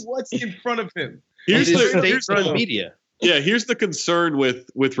telling you what's in front of him. Here's the media. Yeah, here's the concern with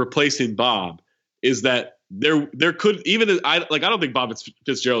replacing Bob is that there could I don't think Bob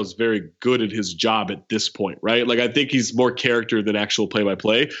Fitzgerald is very good at his job at this point, right? Like I think he's more character than actual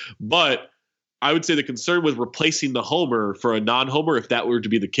play-by-play. But I would say the concern with replacing the homer for a non-homer, if that were to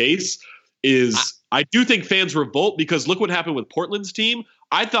be the case, is I do think fans revolt because look what happened with Portland's team.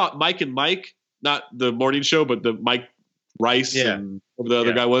 I thought Mike and Mike, not the morning show, but the Mike Rice and whoever the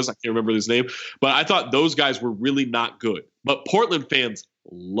other guy was, I can't remember his name, but I thought those guys were really not good. But Portland fans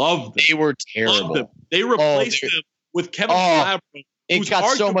loved them. They were terrible. They replaced them with Kevin Calabro, who's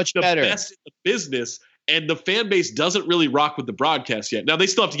got so much the better. best in the business, and the fan base doesn't really rock with the broadcast yet. Now they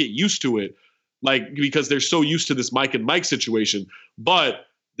still have to get used to it, like because they're so used to this Mike and Mike situation. But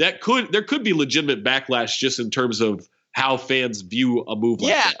there could be legitimate backlash just in terms of how fans view a move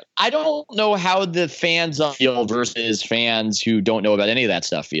like that. I don't know how the fans feel versus fans who don't know about any of that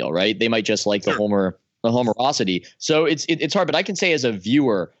stuff feel, right? They might just like the homerosity. So it's hard, but I can say as a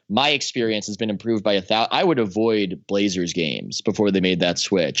viewer, my experience has been improved by 1,000. I would avoid Blazers games before they made that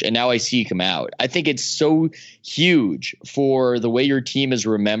switch, and now I seek them out. I think it's so huge for the way your team is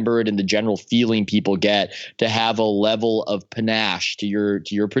remembered and the general feeling people get to have a level of panache to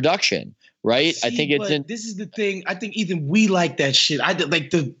your production. Right. See, I think this is the thing. I think even we like that shit. I did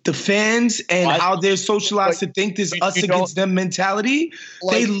like the fans and how they're socialized to think this us against them mentality.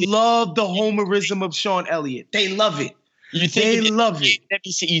 They love the homerism of Sean Elliott. They love it. They love it.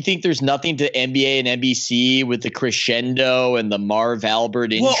 NBC, you think there's nothing to NBA and NBC with the crescendo and the Marv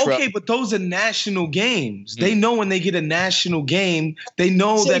Albert intro? Well, okay, but those are national games. They know when they get a national game, they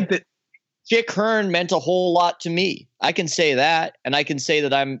know that Chick Hearn meant a whole lot to me. I can say that, and I can say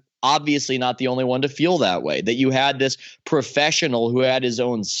that I'm obviously not the only one to feel that way, that you had this professional who had his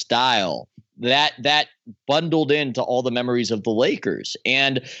own style that bundled into all the memories of the Lakers,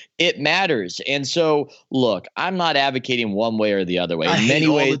 and it matters. And so, look, I'm not advocating one way or the other way. I hate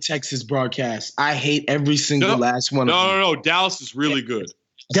all the Texas broadcasts. I hate every single last one of them. No. Dallas is really good.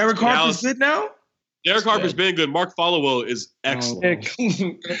 Derek Harper's good now? Derek Harper's been good. Mark Follow is excellent.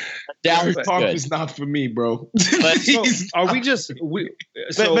 Derek Harper's not for me, bro. But are we just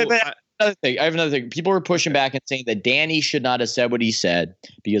I have another thing. People were pushing back and saying that Danny should not have said what he said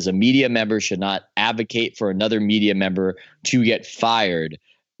because a media member should not advocate for another media member to get fired.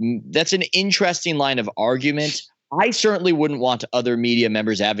 That's an interesting line of argument. I certainly wouldn't want other media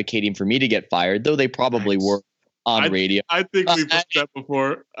members advocating for me to get fired, though they probably were on radio. I think we've pushed that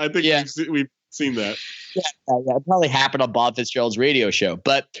before. I think we've seen that. Yeah, it probably happened on Bob Fitzgerald's radio show,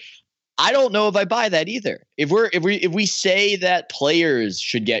 but I don't know if I buy that either. If we say that players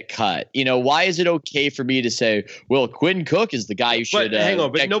should get cut, why is it okay for me to say, well, Quinn Cook is the guy who should? But hang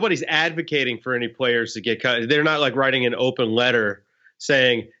on, but nobody's advocating for any players to get cut. They're not like writing an open letter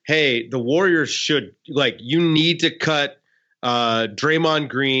saying, hey, the Warriors should you need to cut Draymond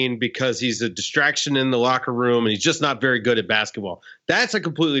Green because he's a distraction in the locker room and he's just not very good at basketball. That's a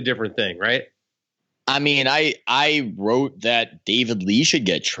completely different thing, right? I mean, I wrote that David Lee should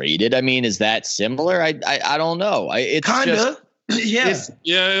get traded. I mean, is that similar? I don't know. It's kinda. Just,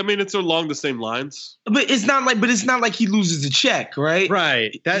 yeah. I mean, it's along the same lines. But it's not like he loses a check, right?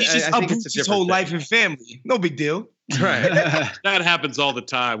 Right. He just uproots his whole life and family. No big deal. Right. That happens all the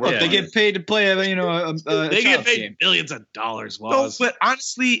time. Well, they get paid to play, they get paid game. millions of dollars. No, but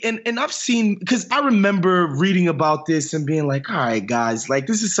honestly, and I've seen, because I remember reading about this and being like, all right, guys, like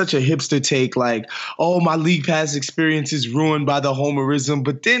this is such a hipster take. Like, oh, my league pass experience is ruined by the homerism.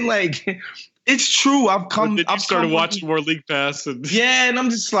 But then, like, it's true. I've started watching more League Pass, and and I'm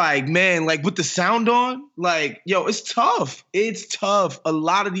just like, man, like with the sound on, like, yo, it's tough. It's tough. A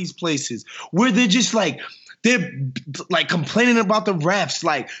lot of these places where they're just like. They're like complaining about the refs,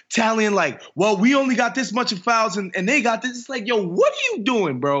 like tallying, like, well, we only got this much of fouls and they got this. It's like, yo, what are you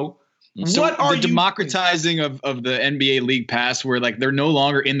doing, bro? So what are the democratizing of the NBA League Pass, where like they're no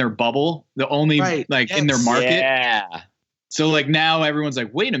longer in their bubble, the only in their market. Yeah. So like now everyone's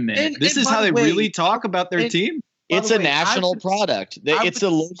like, wait a minute, this is how they really talk about their team. It's a national product. It's a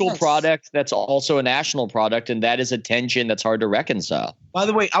local product that's also a national product, and that is a tension that's hard to reconcile. By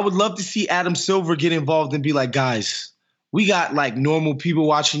the way, I would love to see Adam Silver get involved and be like, guys, we got like normal people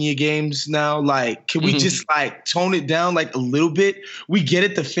watching your games now. Like, can we just like tone it down like a little bit? We get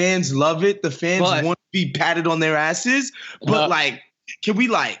it. The fans love it. The fans want to be patted on their asses. But like, can we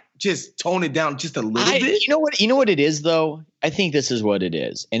like just tone it down just a little bit? You know what it is, though? I think this is what it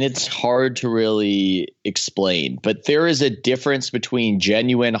is. And it's hard to really explain. But there is a difference between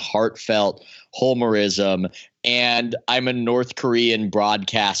genuine, heartfelt homerism and I'm a North Korean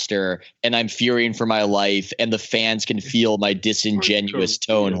broadcaster and I'm fearing for my life and the fans can feel my disingenuous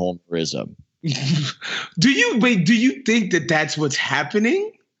tone homerism. Do you think that that's what's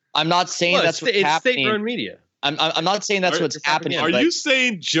happening? I'm not saying that's what's happening. It's state-run media. I'm not saying that's what's happening. Are you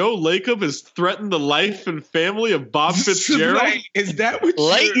saying Joe Lacob has threatened the life and family of Bob Fitzgerald? Is that what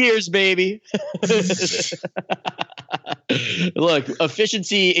light years, baby? Look,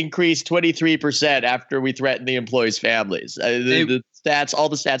 efficiency increased 23% after we threatened the employees' families. The stats, all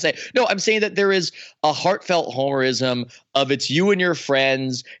the stats say. No, I'm saying that there is a heartfelt homerism of it's you and your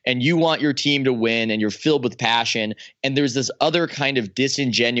friends and you want your team to win and you're filled with passion. And there's this other kind of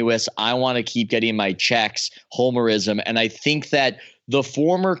disingenuous, I want to keep getting my checks homerism. And I think that the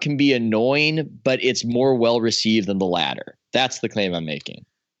former can be annoying, but it's more well received than the latter. That's the claim I'm making.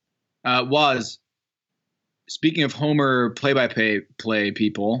 Speaking of Homer play-by-play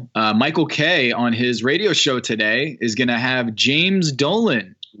people, Michael Kay on his radio show today is going to have James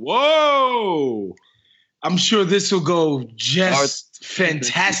Dolan. Whoa! I'm sure this will go just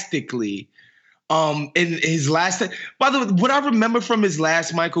fantastically. In his last, by the way, what I remember from his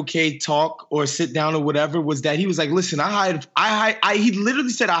last Michael Kay talk or sit down or whatever was that he was like, listen, he literally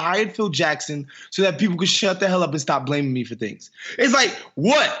said, I hired Phil Jackson so that people could shut the hell up and stop blaming me for things. It's like,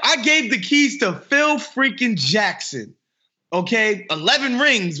 what? I gave the keys to Phil freaking Jackson. Okay. 11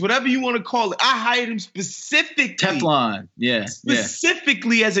 rings, whatever you want to call it. I hired him specifically. Teflon. Yeah.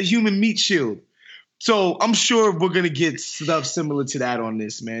 Specifically as a human meat shield. So I'm sure we're gonna get stuff similar to that on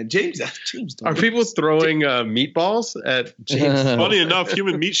this, man. James are people throwing meatballs at James? Funny enough,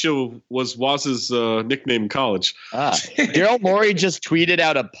 Human Meat Shield was Waz's nickname in college. Daryl Morey just tweeted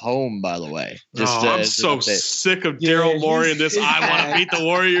out a poem, by the way. I'm so sick of Daryl Morey and this "I want to beat the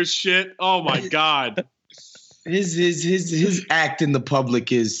Warriors" shit. Oh my god. His act in the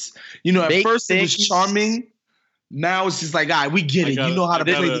public is, at first it was charming. Now it's just like, all right, we get it. You know how to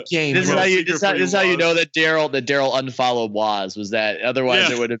play the game. This is how you know that Daryl unfollowed Waz, was that otherwise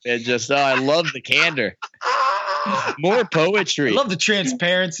it would have been just, I love the candor. More poetry. I love the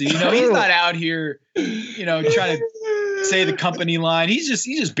transparency. He's not out here, trying to say the company line. He's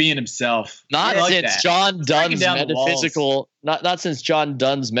just being himself. Not since John Donne's metaphysical. Not since John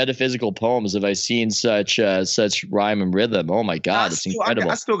Donne's metaphysical poems have I seen such rhyme and rhythm. Oh my God, it's incredible.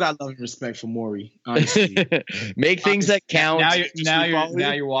 I still got love and respect for Maury. Honestly, make things that count. Now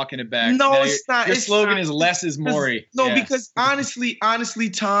you're walking it back. No, it's not. Your slogan is "Less is Maury." No, because honestly,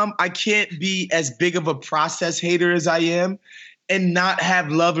 Tom, I can't be as big of a process hater as I am, and not have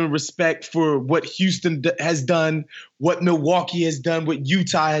love and respect for what Houston has done, what Milwaukee has done, what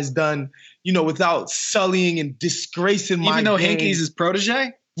Utah has done. Without sullying and disgracing my Even though game. Hinkie's his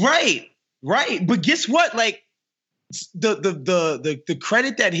protege? Right. But guess what? Like the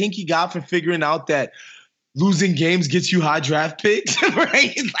credit that Hinkie got for figuring out that losing games gets you high draft picks,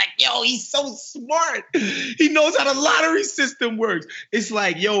 right? It's like, yo, he's so smart. He knows how the lottery system works. It's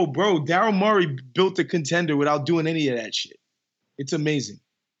like, yo, bro, Daryl Morey built a contender without doing any of that shit. It's amazing.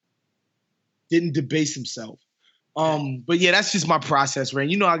 Didn't debase himself. But yeah, that's just my process, Rain.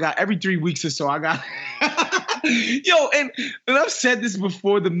 You know, I got every 3 weeks or so, I got yo, and I've said this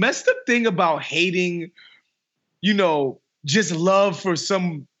before. The messed up thing about hating, you know, just love for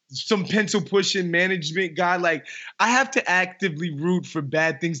some pencil pushing management guy. Like, I have to actively root for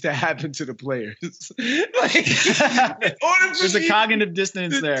bad things to happen to the players. There's a cognitive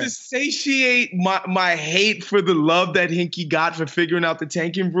dissonance there. To satiate my hate for the love that Hinkie got for figuring out the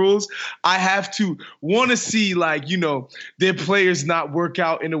tanking rules, I have to want to see, like, you know, their players not work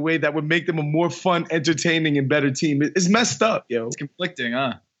out in a way that would make them a more fun, entertaining, and better team. It's messed up, yo. It's conflicting,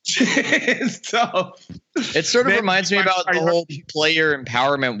 huh? It's tough. It sort of reminds me about the whole player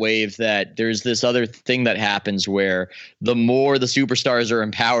empowerment wave, that there's this other thing that happens where the more the superstars are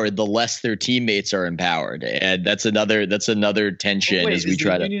empowered, the less their teammates are empowered. And that's another tension as we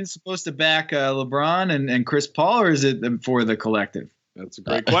try to. Is the union supposed to back LeBron and Chris Paul, or is it for the collective? That's a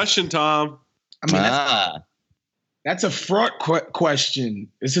great question, Tom. I mean, that's a fraught question.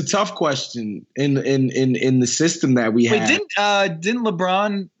 It's a tough question in the system that we have. Didn't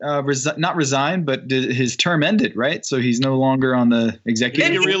LeBron not resign, but his term ended, right? So he's no longer on the executive.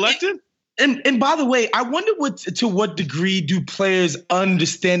 Did he get reelected? And by the way, I wonder to what degree do players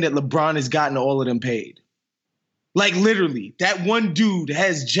understand that LeBron has gotten all of them paid? Like, literally, that one dude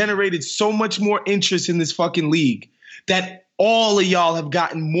has generated so much more interest in this fucking league that all of y'all have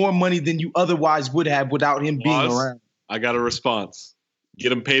gotten more money than you otherwise would have without him being around. I got a response.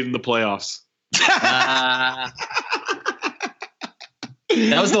 Get him paid in the playoffs. That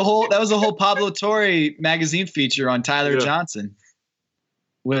was the whole Pablo Torre magazine feature on Tyler Johnson.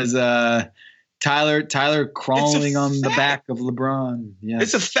 Was Tyler crawling on the back of LeBron? Yeah,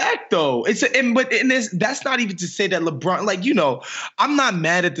 it's a fact though. That's not even to say that LeBron, like, you know, I'm not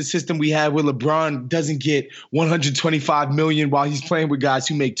mad at the system we have where LeBron doesn't get $125 million while he's playing with guys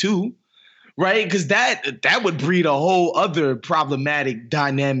who make $2 million, right? Because that would breed a whole other problematic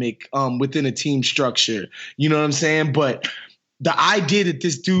dynamic within a team structure. You know what I'm saying? But the idea that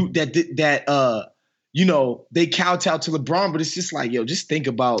this dude you know, they kowtow to LeBron, but it's just like, yo, just think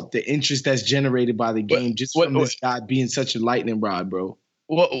about the interest that's generated by the game from this guy being such a lightning rod, bro.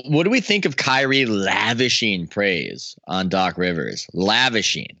 What do we think of Kyrie lavishing praise on Doc Rivers?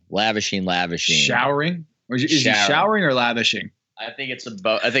 Lavishing. Showering? Or is he showering or lavishing? I think it's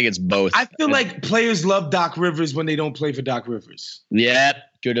both. I feel like players love Doc Rivers when they don't play for Doc Rivers. Yeah,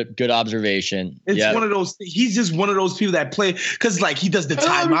 good observation. It's one of those. He's just one of those people that play because, like, he does the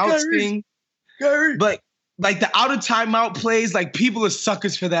timeouts thing. But like the out of timeout plays, like, people are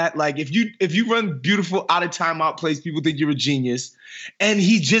suckers for that. Like, if you run beautiful out of timeout plays, people think you're a genius. And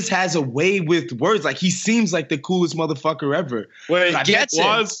he just has a way with words. Like, he seems like the coolest motherfucker ever. Wait,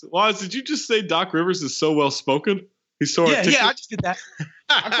 Waz, did you just say Doc Rivers is so well spoken? He's so articulate. Yeah, I just did that.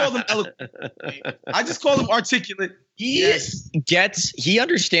 I called him eloquent. I just called him articulate. He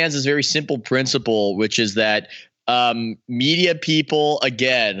understands this very simple principle, which is that media people,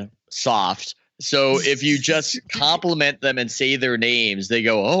 again, soft. So if you just compliment them and say their names, they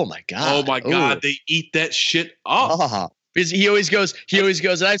go, "Oh my god! Oh my god!" They eat that shit up. Because he always goes,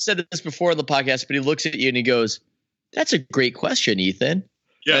 and I've said this before on the podcast, but he looks at you and he goes, "That's a great question, Ethan."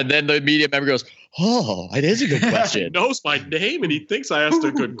 Yeah. And then the media member goes, "Oh, it is a good question." He knows my name and he thinks I asked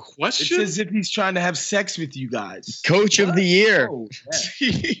a good question. It's as if he's trying to have sex with you guys. Coach of the year. Oh,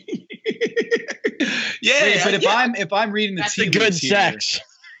 yeah. Wait, but if I'm reading the tea leaves good sex.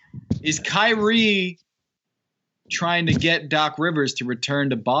 Is Kyrie trying to get Doc Rivers to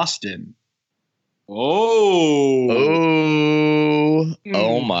return to Boston? Oh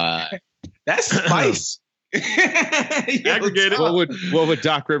my! That's spice. Aggregated. What would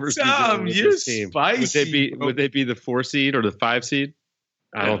Doc Rivers be doing with this team? Spicy, would they be the 4 seed or the 5 seed?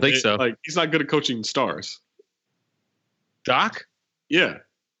 I don't think so. Like, he's not good at coaching stars. Doc? Yeah,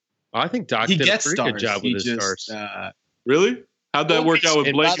 I think Doc did a pretty good job with his stars. Really? How'd that work out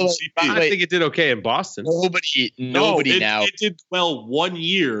with Blake and CP? I think it did okay in Boston. Nobody now. It did well 1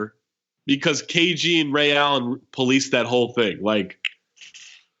 year because KG and Ray Allen policed that whole thing. Like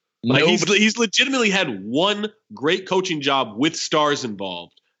he's legitimately had one great coaching job with stars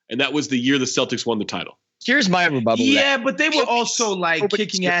involved, and that was the year the Celtics won the title. Here's my rebuttal. Yeah, but they were also like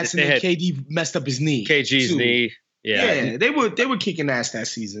kicking ass, and then KD messed up his knee. KG's knee. Yeah, they were kicking ass that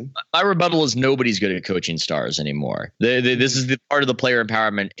season. My rebuttal is nobody's good at coaching stars anymore. This is the part of the player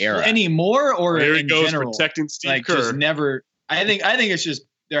empowerment era. Anymore, or there in he goes general? Protecting Steve like, Kerr. Just never. I think it's just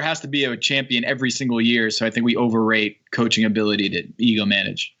there has to be a champion every single year. So I think we overrate coaching ability to ego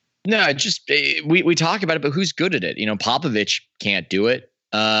manage. No, just we talk about it, but who's good at it? You know, Popovich can't do it.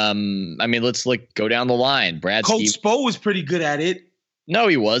 I mean, let's go down the line. Coach Spo was pretty good at it. No,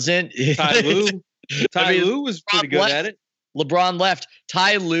 he wasn't. Ty Lue. Ty Lue was pretty good at it. LeBron left.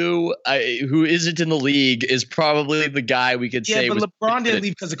 Ty Lue, who isn't in the league, is probably the guy we could say. Yeah, but LeBron didn't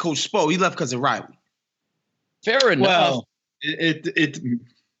leave because of Coach Spo. He left because of Riley. Fair enough. Well,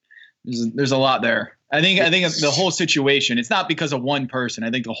 there's a lot there. I think the whole situation. It's not because of one person.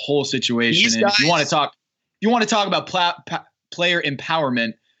 I think the whole situation. If you want to talk about player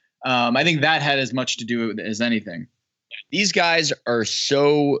empowerment. I think that had as much to do with it as anything. These guys are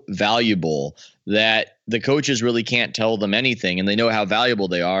so valuable that the coaches really can't tell them anything, and they know how valuable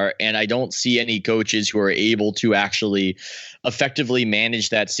they are. And I don't see any coaches who are able to actually effectively manage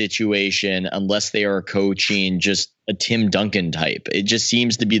that situation unless they are coaching just a Tim Duncan type. It just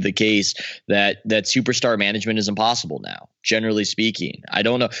seems to be the case that superstar management is impossible now, generally speaking. I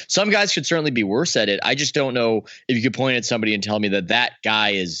don't know. Some guys could certainly be worse at it. I just don't know if you could point at somebody and tell me that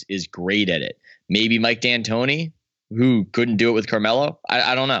guy is great at it. Maybe Mike D'Antoni, who couldn't do it with Carmelo.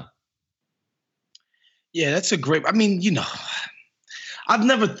 I don't know. Yeah, that's a great – I mean, I've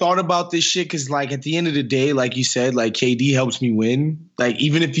never thought about this shit because, like, at the end of the day, like you said, like, KD helps me win. Like,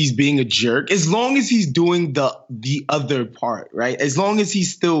 even if he's being a jerk, as long as he's doing the other part, right? As long as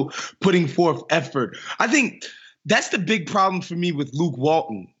he's still putting forth effort. I think that's the big problem for me with Luke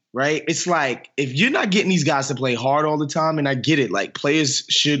Walton, right? It's like, if you're not getting these guys to play hard all the time, and I get it, like, players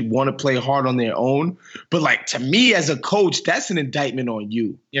should want to play hard on their own, but, like, to me as a coach, that's an indictment on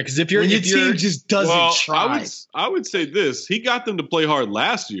you. Yeah, because your team just doesn't try. I would say this. He got them to play hard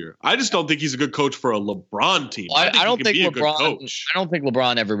last year. I just don't think he's a good coach for a LeBron team. I don't think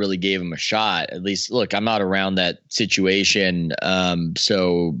LeBron ever really gave him a shot. At least, look, I'm not around that situation.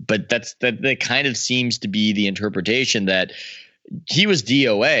 But that kind of seems to be the interpretation that he was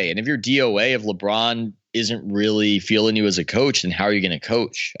DOA. And if you're DOA, if LeBron isn't really feeling you as a coach, then how are you going to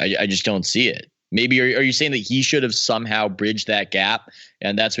coach? I just don't see it. Maybe are you saying that he should have somehow bridged that gap,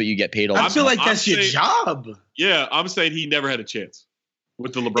 and that's what you get paid all the time? I feel like that's your job. Yeah, I'm saying he never had a chance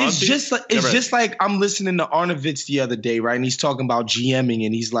with the LeBron team. It's just like I'm listening to Arnovitz the other day, right? And he's talking about GMing,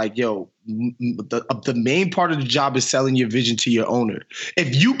 and he's like, yo, the main part of the job is selling your vision to your owner.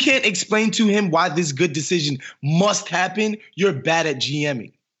 If you can't explain to him why this good decision must happen, you're bad at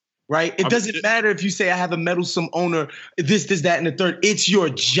GMing. Right? It doesn't matter if you say I have a meddlesome owner, this, that, and the third. It's your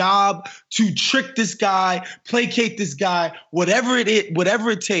job to trick this guy, placate this guy, whatever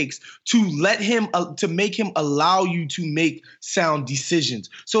it takes to let him, to make him allow you to make sound decisions.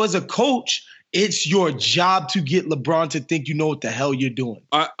 So as a coach, it's your job to get LeBron to think you know what the hell you're doing.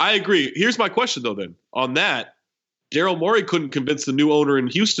 I agree. Here's my question though. Then on that, Daryl Morey couldn't convince the new owner in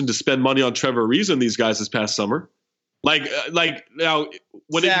Houston to spend money on Trevor Ariza and these guys this past summer. Like now,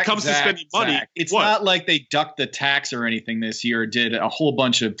 when it comes to spending money, it's not like they ducked the tax or anything this year. Did a whole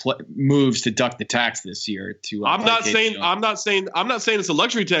bunch of moves to duck the tax this year. I'm not saying it's a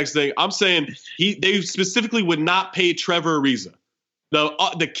luxury tax thing. I'm saying they specifically would not pay Trevor Ariza.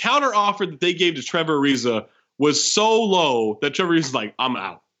 The counter offer that they gave to Trevor Ariza was so low that Trevor Ariza's like, I'm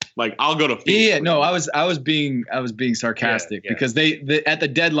out. Like, I'll go to Phoenix. Yeah, no, I was being sarcastic because they at the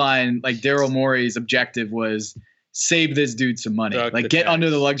deadline, like Daryl Morey's objective was save this dude some money, like get under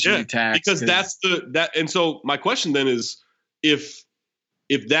the luxury tax. Because that's that. And so my question then is, if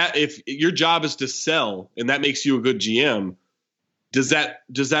your job is to sell and that makes you a good GM, does that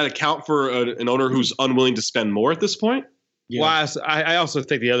account for an owner who's unwilling to spend more at this point? Yeah. Well, I also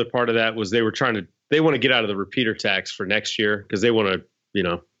think the other part of that was they want to get out of the repeater tax for next year because they want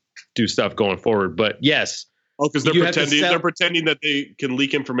to, do stuff going forward. But yes. Oh, because they're pretending that they can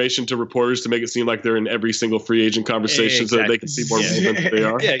leak information to reporters to make it seem like they're in every single free agent conversation so that they can see more movement than they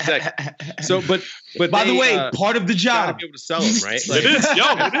are. Yeah, exactly. So, but by the way, part of the job, be able to sell them, right? It is.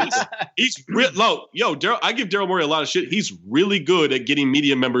 It is. He's Daryl. I give Daryl Morey a lot of shit. He's really good at getting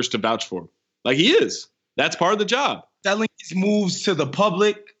media members to vouch for him. Like he is. That's part of the job. Selling his moves to the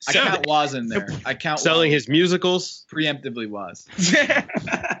public. I count was in there. I count selling his musicals. Preemptively was.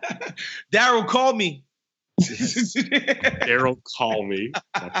 Daryl, call me. Daryl, call me.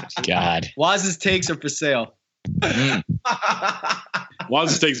 God. Waz's takes are for sale.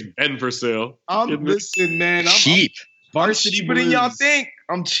 Waz's takes been for sale. Listen, man. I'm cheap. Varsity cheaper than y'all think.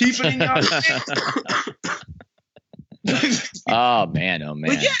 I'm cheaper than y'all think. Oh man.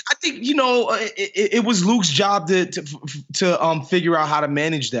 But yeah, I think it was Luke's job to figure out how to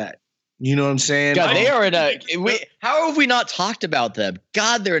manage that. You know what I'm saying? God, they are how have we not talked about them?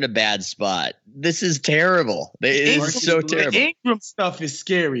 God, they're in a bad spot. This is terrible. It's so terrible. The Ingram stuff is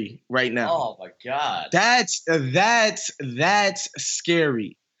scary right now. Oh my God. That's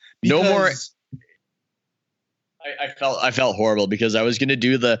scary. No more. I felt horrible because I was going to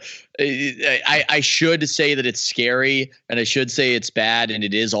do I should say that it's scary and I should say it's bad and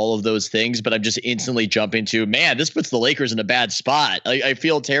it is all of those things, but I'm just instantly jumping to, man, this puts the Lakers in a bad spot. I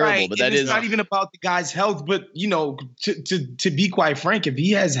feel terrible, right. but and it's not even about the guy's health, but to be quite frank, if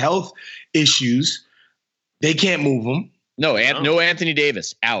he has health issues, they can't move him. No Anthony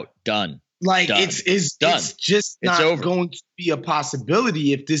Davis out, done. Like done. It's done. It's just not going to be a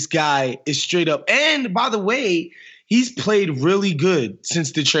possibility if this guy is straight up. And by the way, he's played really good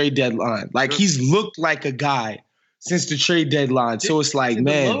since the trade deadline. Like he's looked like a guy since the trade deadline. So it's like, did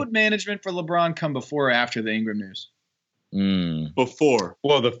man, the load management for LeBron come before or after the Ingram news? Before.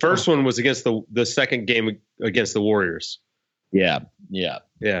 Well, the first one was against the second game against the Warriors. Yeah.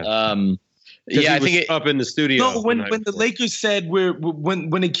 I think up in the studio. No, when the Lakers said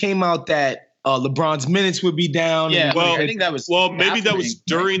when it came out that LeBron's minutes would be down. Yeah, well, I think that was. Well, maybe that was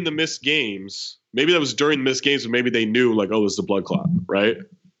during the missed games. Maybe that was during the missed games, but maybe they knew like, oh, this is a blood clot, right?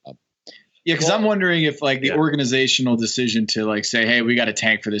 Yeah, because I'm wondering if like the organizational decision to like say, hey, we got to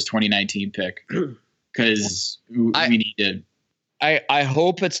tank for this 2019 pick because we need to. I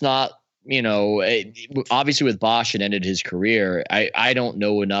hope it's not. Obviously with Bosch, it ended his career. I don't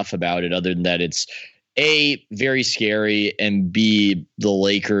know enough about it other than that it's A, very scary, and B, the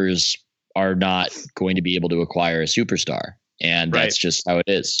Lakers are not going to be able to acquire a superstar. And that's just how it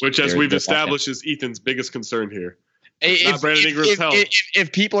is. Which, as we've established, is Ethan's biggest concern here.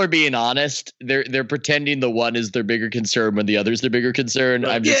 If people are being honest, they're pretending the one is their bigger concern when the other's their bigger concern.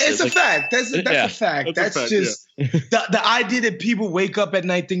 It's a fact. That's a fact. That's just the idea that people wake up at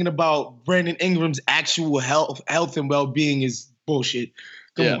night thinking about Brandon Ingram's actual health and well-being is bullshit.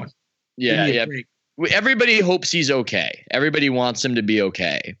 Come on. Yeah. Everybody hopes he's okay. Everybody wants him to be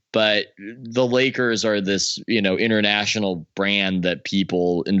okay. But the Lakers are this, international brand that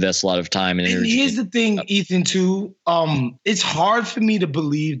people invest a lot of time and energy. And here's the thing, Ethan, too. It's hard for me to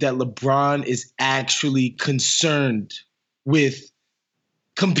believe that LeBron is actually concerned with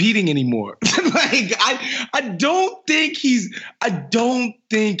competing anymore. Like, I don't think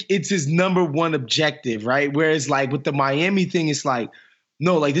it's his number one objective, right? Whereas like with the Miami thing, it's like,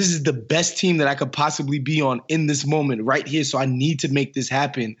 no, like this is the best team that I could possibly be on in this moment right here. So I need to make this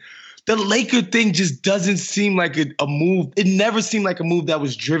happen. The Laker thing just doesn't seem like a move. It never seemed like a move that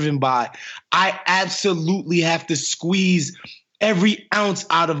was driven by, I absolutely have to squeeze every ounce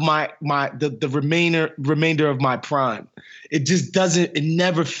out of the remainder of my prime. It just doesn't, it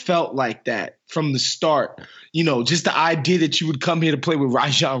never felt like that from the start. Just the idea that you would come here to play with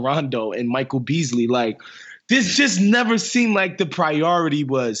Rajon Rondo and Michael Beasley, like, this just never seemed like the priority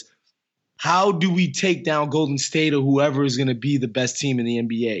was, how do we take down Golden State or whoever is going to be the best team in the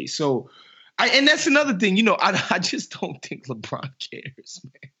NBA? So, and that's another thing, I just don't think LeBron cares,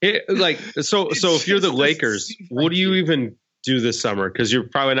 man. So if you're the Lakers, what do you even do this summer? Because you're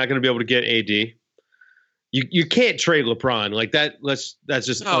probably not going to be able to get AD. You can't trade LeBron like that. That's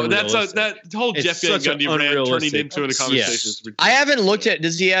just that whole Jeff Van Gundy rant turning into a conversation. Yes. I haven't looked at.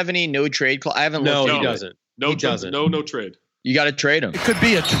 Does he have any no trade clause? I haven't looked. No, he doesn't. No trade. You got to trade him. It could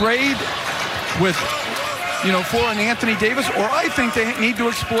be a trade with, for an Anthony Davis, or I think they need to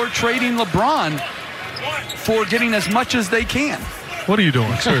explore trading LeBron for getting as much as they can. What are you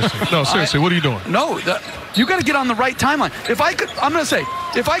doing? Seriously. No, seriously, what are you doing? No, you got to get on the right timeline. If I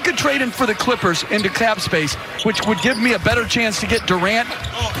could trade him for the Clippers into cap space, which would give me a better chance to get Durant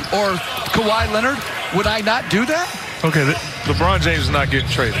or Kawhi Leonard, would I not do that? Okay, LeBron James is not getting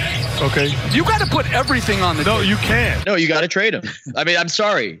traded. Okay, you got to put everything on the table. No, you can't. No, you got to trade him. I mean, I'm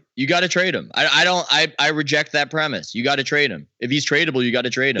sorry, you got to trade him. I reject that premise. You got to trade him. If he's tradable, you got to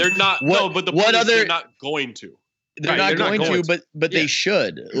trade him. They're not. But the point is they're not going to. They're not going to, but they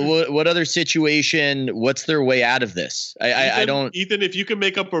should. What other situation? What's their way out of this? I don't. Ethan, if you can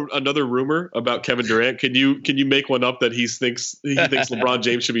make up another rumor about Kevin Durant, can you make one up that he thinks LeBron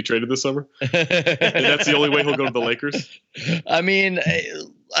James should be traded this summer? And that's the only way he'll go to the Lakers. I mean,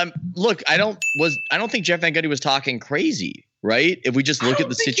 look, I don't think Jeff Van Gundy was talking crazy, right? If we just look at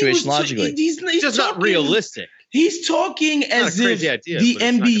the situation logically, he's just not realistic. He's talking as if the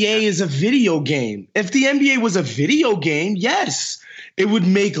NBA is a video game. If the NBA was a video game, yes, it would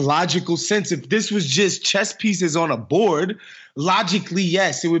make logical sense. If this was just chess pieces on a board, logically,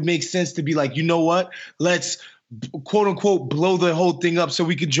 yes, it would make sense to be like, you know what? Let's quote unquote blow the whole thing up so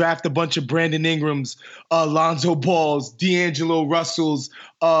we could draft a bunch of Brandon Ingrams, Lonzo Balls, D'Angelo Russells,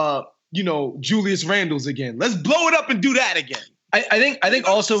 Julius Randles again. Let's blow it up and do that again. I think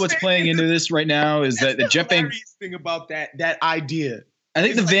also what's playing into this right now is that the Jeff Van thing about that idea. I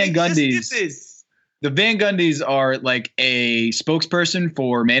think the Van Gundys. the Van Gundys are like a spokesperson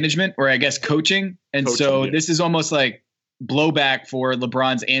for management, or I guess coaching. And so this is almost like blowback for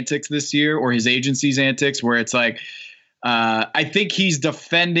LeBron's antics this year, or his agency's antics, where it's like, I think he's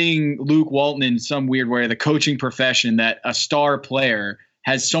defending Luke Walton in some weird way, the coaching profession, that a star player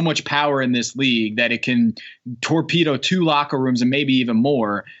has so much power in this league that it can torpedo 2 locker rooms and maybe even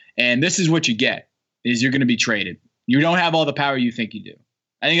more. And this is what you get, is you're going to be traded. You don't have all the power you think you do.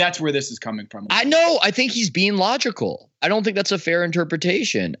 I think that's where this is coming from. I know. I think he's being logical. I don't think that's a fair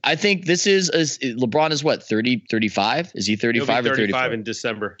interpretation. I think this is LeBron is what, 30, 35? Is he 35 or 35 in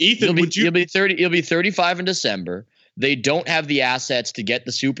December? Ethan, he'll be 30. He'll be 35 in December. They don't have the assets to get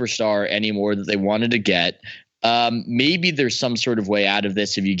the superstar anymore that they wanted to get. Maybe there's some sort of way out of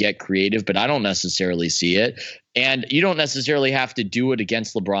this if you get creative, but I don't necessarily see it. And you don't necessarily have to do it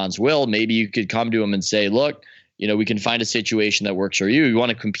against LeBron's will. Maybe you could come to him and say, look, we can find a situation that works for you. You want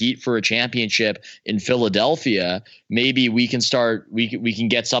to compete for a championship in Philadelphia. Maybe we can start, we can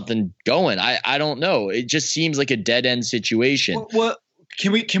get something going. I don't know. It just seems like a dead end situation. Well,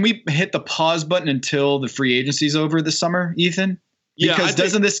 can we hit the pause button until the free agency's over this summer, Ethan? Because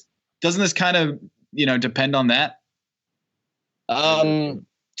doesn't this kind of, depend on that?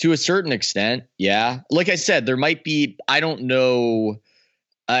 To a certain extent. Yeah. Like I said, there might be, I don't know.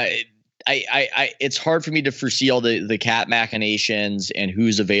 It's hard for me to foresee all the cap machinations and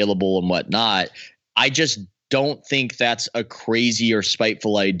who's available and whatnot. I just don't think that's a crazy or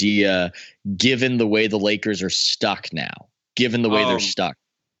spiteful idea, given the way the Lakers are stuck now. Given the way they're stuck,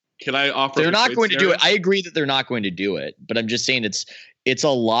 can I offer? They're not going to do it. I agree that they're not going to do it, but I'm just saying it's a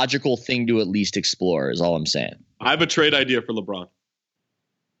logical thing to at least explore. Is all I'm saying. I have a trade idea for LeBron.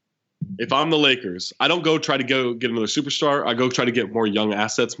 If I'm the Lakers, I don't go try to go get another superstar. I go try to get more young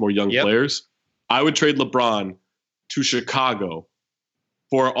assets, more young players. I would trade LeBron to Chicago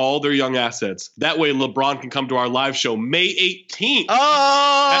for all their young assets. That way LeBron can come to our live show May 18th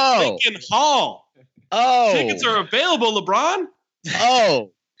at Lincoln Hall. Oh. Tickets are available, LeBron.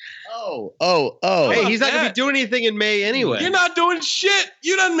 Oh. Hey, he's not going to be doing anything in May anyway. You're not doing shit.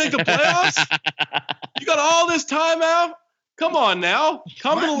 You didn't make the playoffs. You got all this time out. Come on now.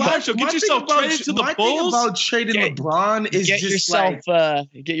 Come to the live show. Get yourself traded to the Bulls. My thing about trading LeBron is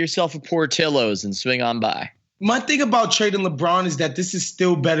get yourself a Portillo's and swing on by. My thing about trading LeBron is that this is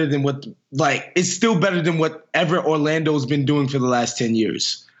still better than it's still better than whatever Orlando's been doing for the last 10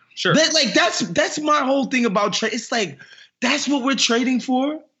 years. Sure. That's my whole thing about trade. It's like, that's what we're trading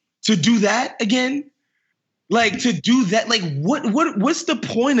for? To do that again? Like, to do that, like, what's the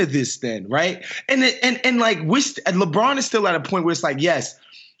point of this then, right? And LeBron is still at a point where it's like, yes,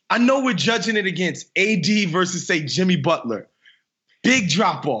 I know we're judging it against AD versus, say, Jimmy Butler. Big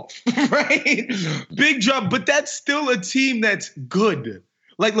drop off, right? Big drop, but that's still a team that's good.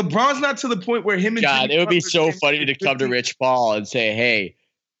 Like, LeBron's not to the point where him and Jimmy it would be so funny to come to Rich Paul and say, hey,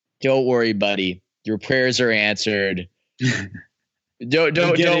 don't worry, buddy. Your prayers are answered. Don't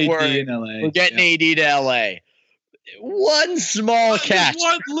worry. We're getting AD to LA. One small catch.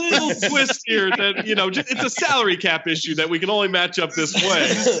 One little twist here that, it's a salary cap issue that we can only match up this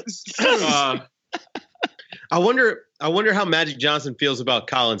way. I wonder how Magic Johnson feels about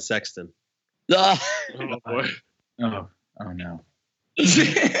Colin Sexton. Oh, boy. Oh no. It's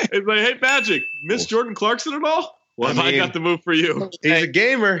like, hey, Magic, miss Jordan Clarkson at all? Well, I got the move for you. He's a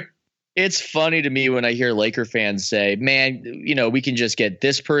gamer. It's funny to me when I hear Laker fans say, man, we can just get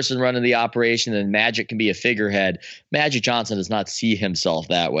this person running the operation and Magic can be a figurehead. Magic Johnson does not see himself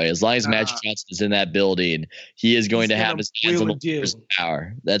that way. As long as Magic Johnson is in that building, he is going to have his hands on the Lakers'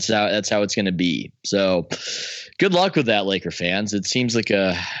 power. That's how it's going to be. So good luck with that, Laker fans. It seems like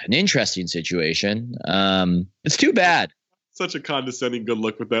an interesting situation. It's too bad. Such a condescending good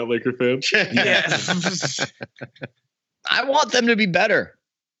luck with that, Laker fan. Yeah. I want them to be better.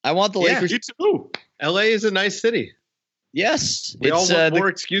 I want the Lakers. You too. LA is a nice city. Yes. We all want more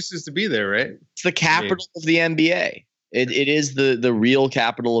excuses to be there, right? It's the capital of the NBA. It is the real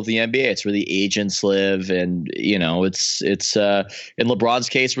capital of the NBA. It's where the agents live, and it's in LeBron's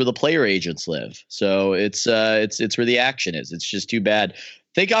case where the player agents live. So it's where the action is. It's just too bad.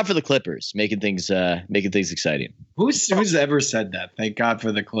 Thank God for the Clippers making things exciting. Who's ever said that? Thank God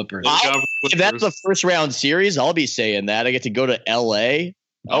for the Clippers. If that's the first round series, I'll be saying that. I get to go to LA.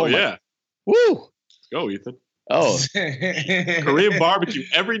 Oh yeah. Woo. Go, Ethan. Oh. Korean barbecue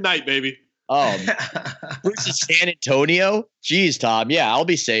every night, baby. Versus San Antonio? Jeez, Tom. Yeah, I'll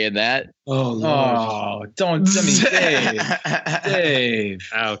be saying that. Oh, don't. Dave.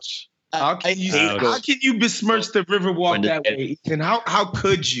 Ouch. How can you besmirch the Riverwalk that way, Ethan? How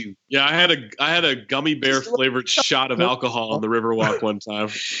could you? Yeah, I had a gummy bear flavored shot of alcohol on the Riverwalk one time.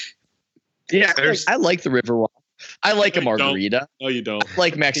 Yeah, I like the Riverwalk. I like a margarita. No, you don't. I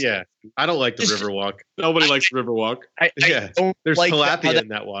like Mexico. Yeah, I don't like the Riverwalk. Nobody likes the Riverwalk. There's like tilapia in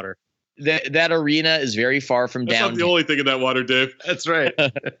that water. That arena is very far from That's downtown. not the only thing in that water, Dave. That's right.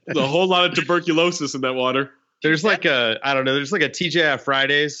 There's a whole lot of tuberculosis in that water. There's like a TGI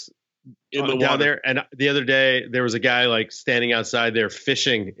Fridays In the down water. there. And the other day there was a guy like standing outside there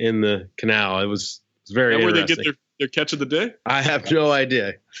fishing in the canal. It was very Where they interesting. get their catch of the day? I have no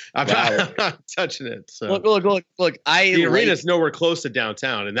idea. I'm not touching it. So Look. the arena's nowhere close to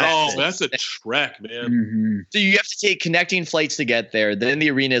downtown, and that's a trek, man. So you have to take connecting flights to get there. Then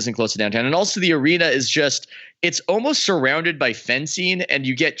the arena isn't close to downtown, and also the arena is it's almost surrounded by fencing, and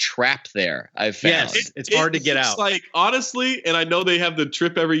you get trapped there. I've found it's hard to get looks out. Like honestly, and I know they have the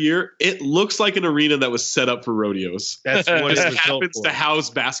trip every year. It looks like an arena that was set up for rodeos. That's what Just it was built happens for. to house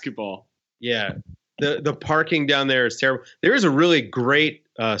basketball. Yeah. The parking down there is terrible. There is a really great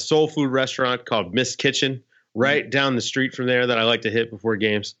soul food restaurant called Miss Kitchen right down the street from there that I like to hit before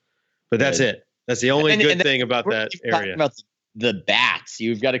games. But that's it. That's the only good thing about that area. About the bats,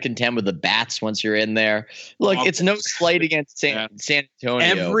 you've got to contend with the bats once you're in there. Look, it's no slight against San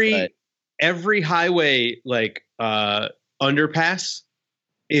Antonio. Every highway underpass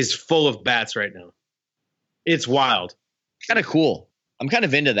is full of bats right now. It's wild. Kind of cool. I'm kind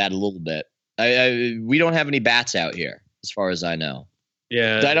of into that a little bit. We don't have any bats out here, as far as I know.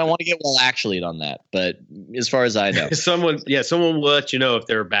 Yeah, I don't want to get actually on that, but as far as I know, someone will let you know if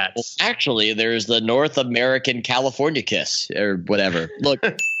there are bats. Well, actually, there's the North American California kiss or whatever. Look,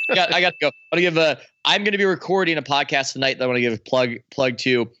 I got to go. I'm going to be recording a podcast tonight that I want to give a plug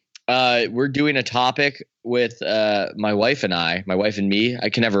to. We're doing a topic with my wife and me. I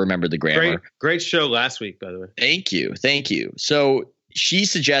can never remember the grammar. Great show last week, by the way. Thank you. So she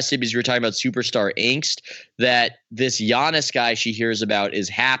suggested, because we were talking about superstar angst, that this Giannis guy she hears about is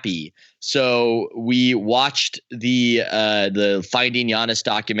happy. So we watched the Finding Giannis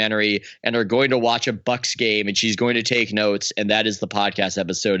documentary and are going to watch a Bucks game, and she's going to take notes, and that is the podcast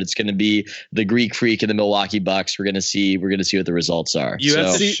episode. It's going to be the Greek Freak and the Milwaukee Bucks. We're going to see what the results are. You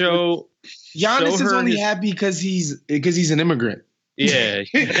have to show Giannis is only happy because he's an immigrant. Yeah.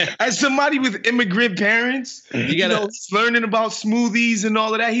 As somebody with immigrant parents, he's learning about smoothies and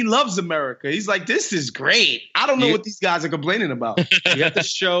all of that. He loves America. He's like, this is great. I don't know what these guys are complaining about. You have to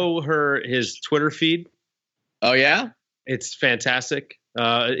show her his Twitter feed. Oh, yeah? It's fantastic.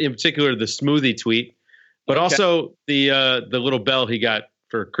 In particular, the smoothie tweet, but also the little bell he got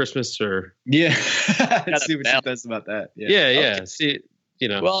for Christmas or. Yeah. Let's see what she says about that. Yeah. Okay. See,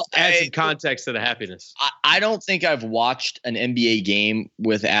 add some context to the happiness. I don't think I've watched an NBA game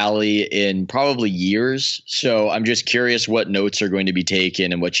with Allie in probably years. So I'm just curious what notes are going to be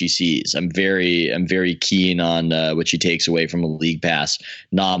taken and what she sees. I'm very keen on what she takes away from a League Pass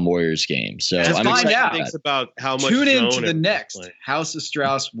non-Warriors game. So I'm find excited out. About how much Tune in to the next House of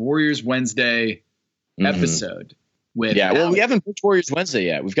Strauss Warriors Wednesday episode. We haven't booked Warriors Wednesday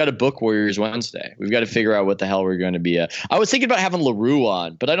yet. We've got to book Warriors Wednesday. We've got to figure out what the hell we're going to be. I was thinking about having LaRue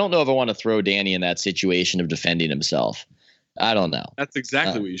on, but I don't know if I want to throw Danny in that situation of defending himself. I don't know. That's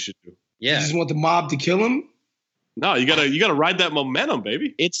exactly what you should do. Yeah. You just want the mob to kill him? No, you gotta ride that momentum,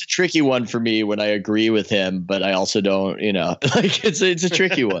 baby. It's a tricky one for me when I agree with him, but I also don't, it's a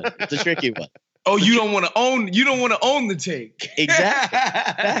tricky one. It's a tricky one. Oh, you don't want to own the take. Exactly.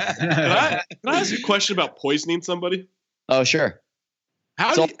 Can I ask a question about poisoning somebody? Oh, sure.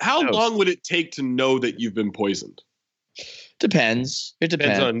 How long would it take to know that you've been poisoned? Depends. It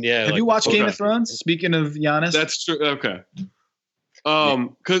depends. Have you watched Game of Thrones? Speaking of Giannis, that's true. Okay.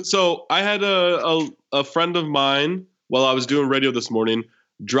 So I had a friend of mine while I was doing radio this morning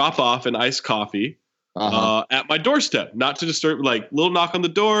drop off an iced coffee at my doorstep, not to disturb. Like little knock on the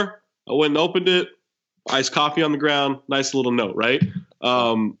door. I went and opened it, iced coffee on the ground, nice little note, right?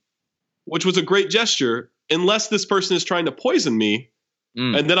 Which was a great gesture, unless this person is trying to poison me,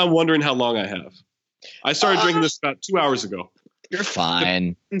 and then I'm wondering how long I have. I started drinking this about 2 hours ago. You're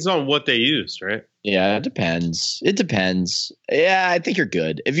fine. Depends on what they used, right? Yeah, it depends. Yeah, I think you're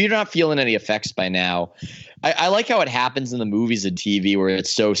good. If you're not feeling any effects by now, I like how it happens in the movies and TV where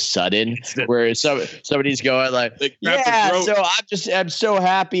it's so sudden, where somebody's going like, so I'm so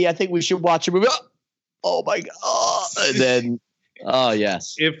happy. I think we should watch a movie. Oh my God. And then, oh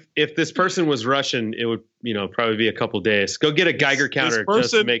yes. If this person was Russian, it would, probably be a couple days. Go get a Geiger counter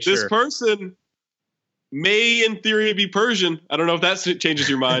just to make sure. This person may, in theory, be Persian. I don't know if that changes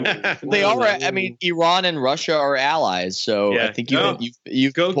your mind. They are. I mean, Iran and Russia are allies, so I think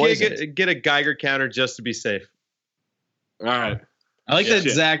you go get a Geiger counter just to be safe. All right. I like that,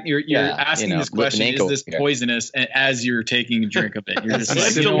 Zach. You're asking this question: is this poisonous? And as you're taking a drink of it, you're just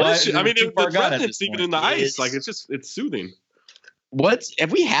it's delicious. I mean, the remnants even in the ice, like it's soothing.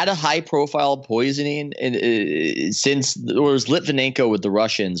 Have we had a high profile poisoning since there was Litvinenko with the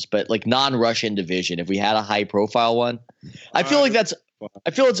Russians, but like non-Russian division? If we had a high profile one, I feel like it's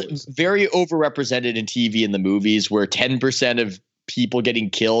very overrepresented in TV and the movies, where 10% of people getting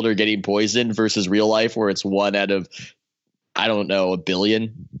killed or getting poisoned versus real life, where it's 1 out of, I don't know, a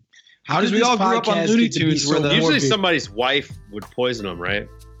billion. How did we all grew up on Looney Tunes? Usually somebody's wife would poison them, right?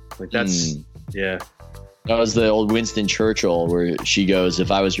 Like that's yeah. That was the old Winston Churchill, where she goes,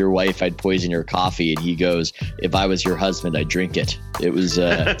 "If I was your wife, I'd poison your coffee," and he goes, "If I was your husband, I'd drink it." It was.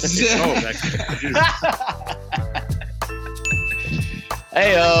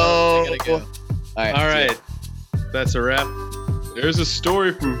 Hey-o. Go. All right. That's a wrap. There's a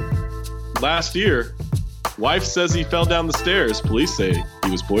story from last year. Wife says he fell down the stairs. Police say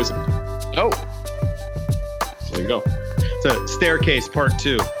he was poisoned. Oh. So there you go. It's a staircase part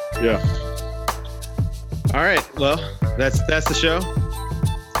 2. Yeah. All right. Well, that's the show.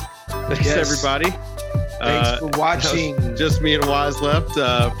 Thanks, everybody. Thanks for watching. Just me and Waz left.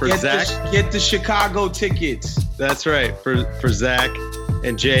 For Zach. Get the Chicago tickets. That's right. For Zach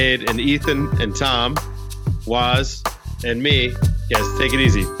and Jade and Ethan and Tom, Waz and me. Guys, take it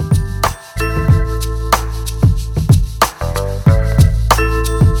easy.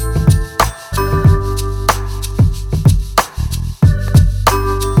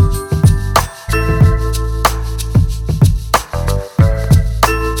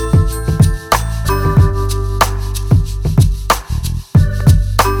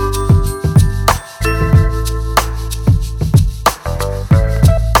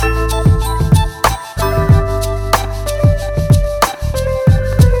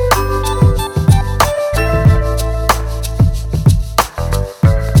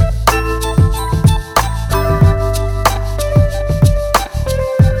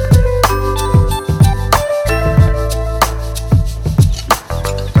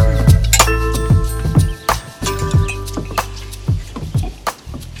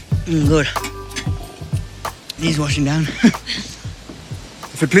 Good. Knees washing down.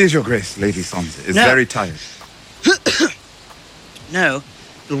 If it please your grace, Lady Sansa is very tired. No,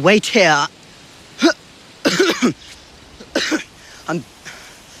 you'll wait here. I'm...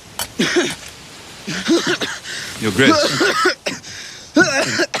 Your grace.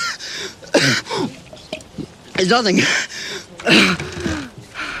 There's nothing.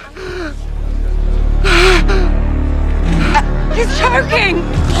 He's choking!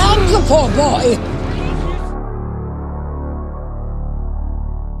 Calm the poor boy.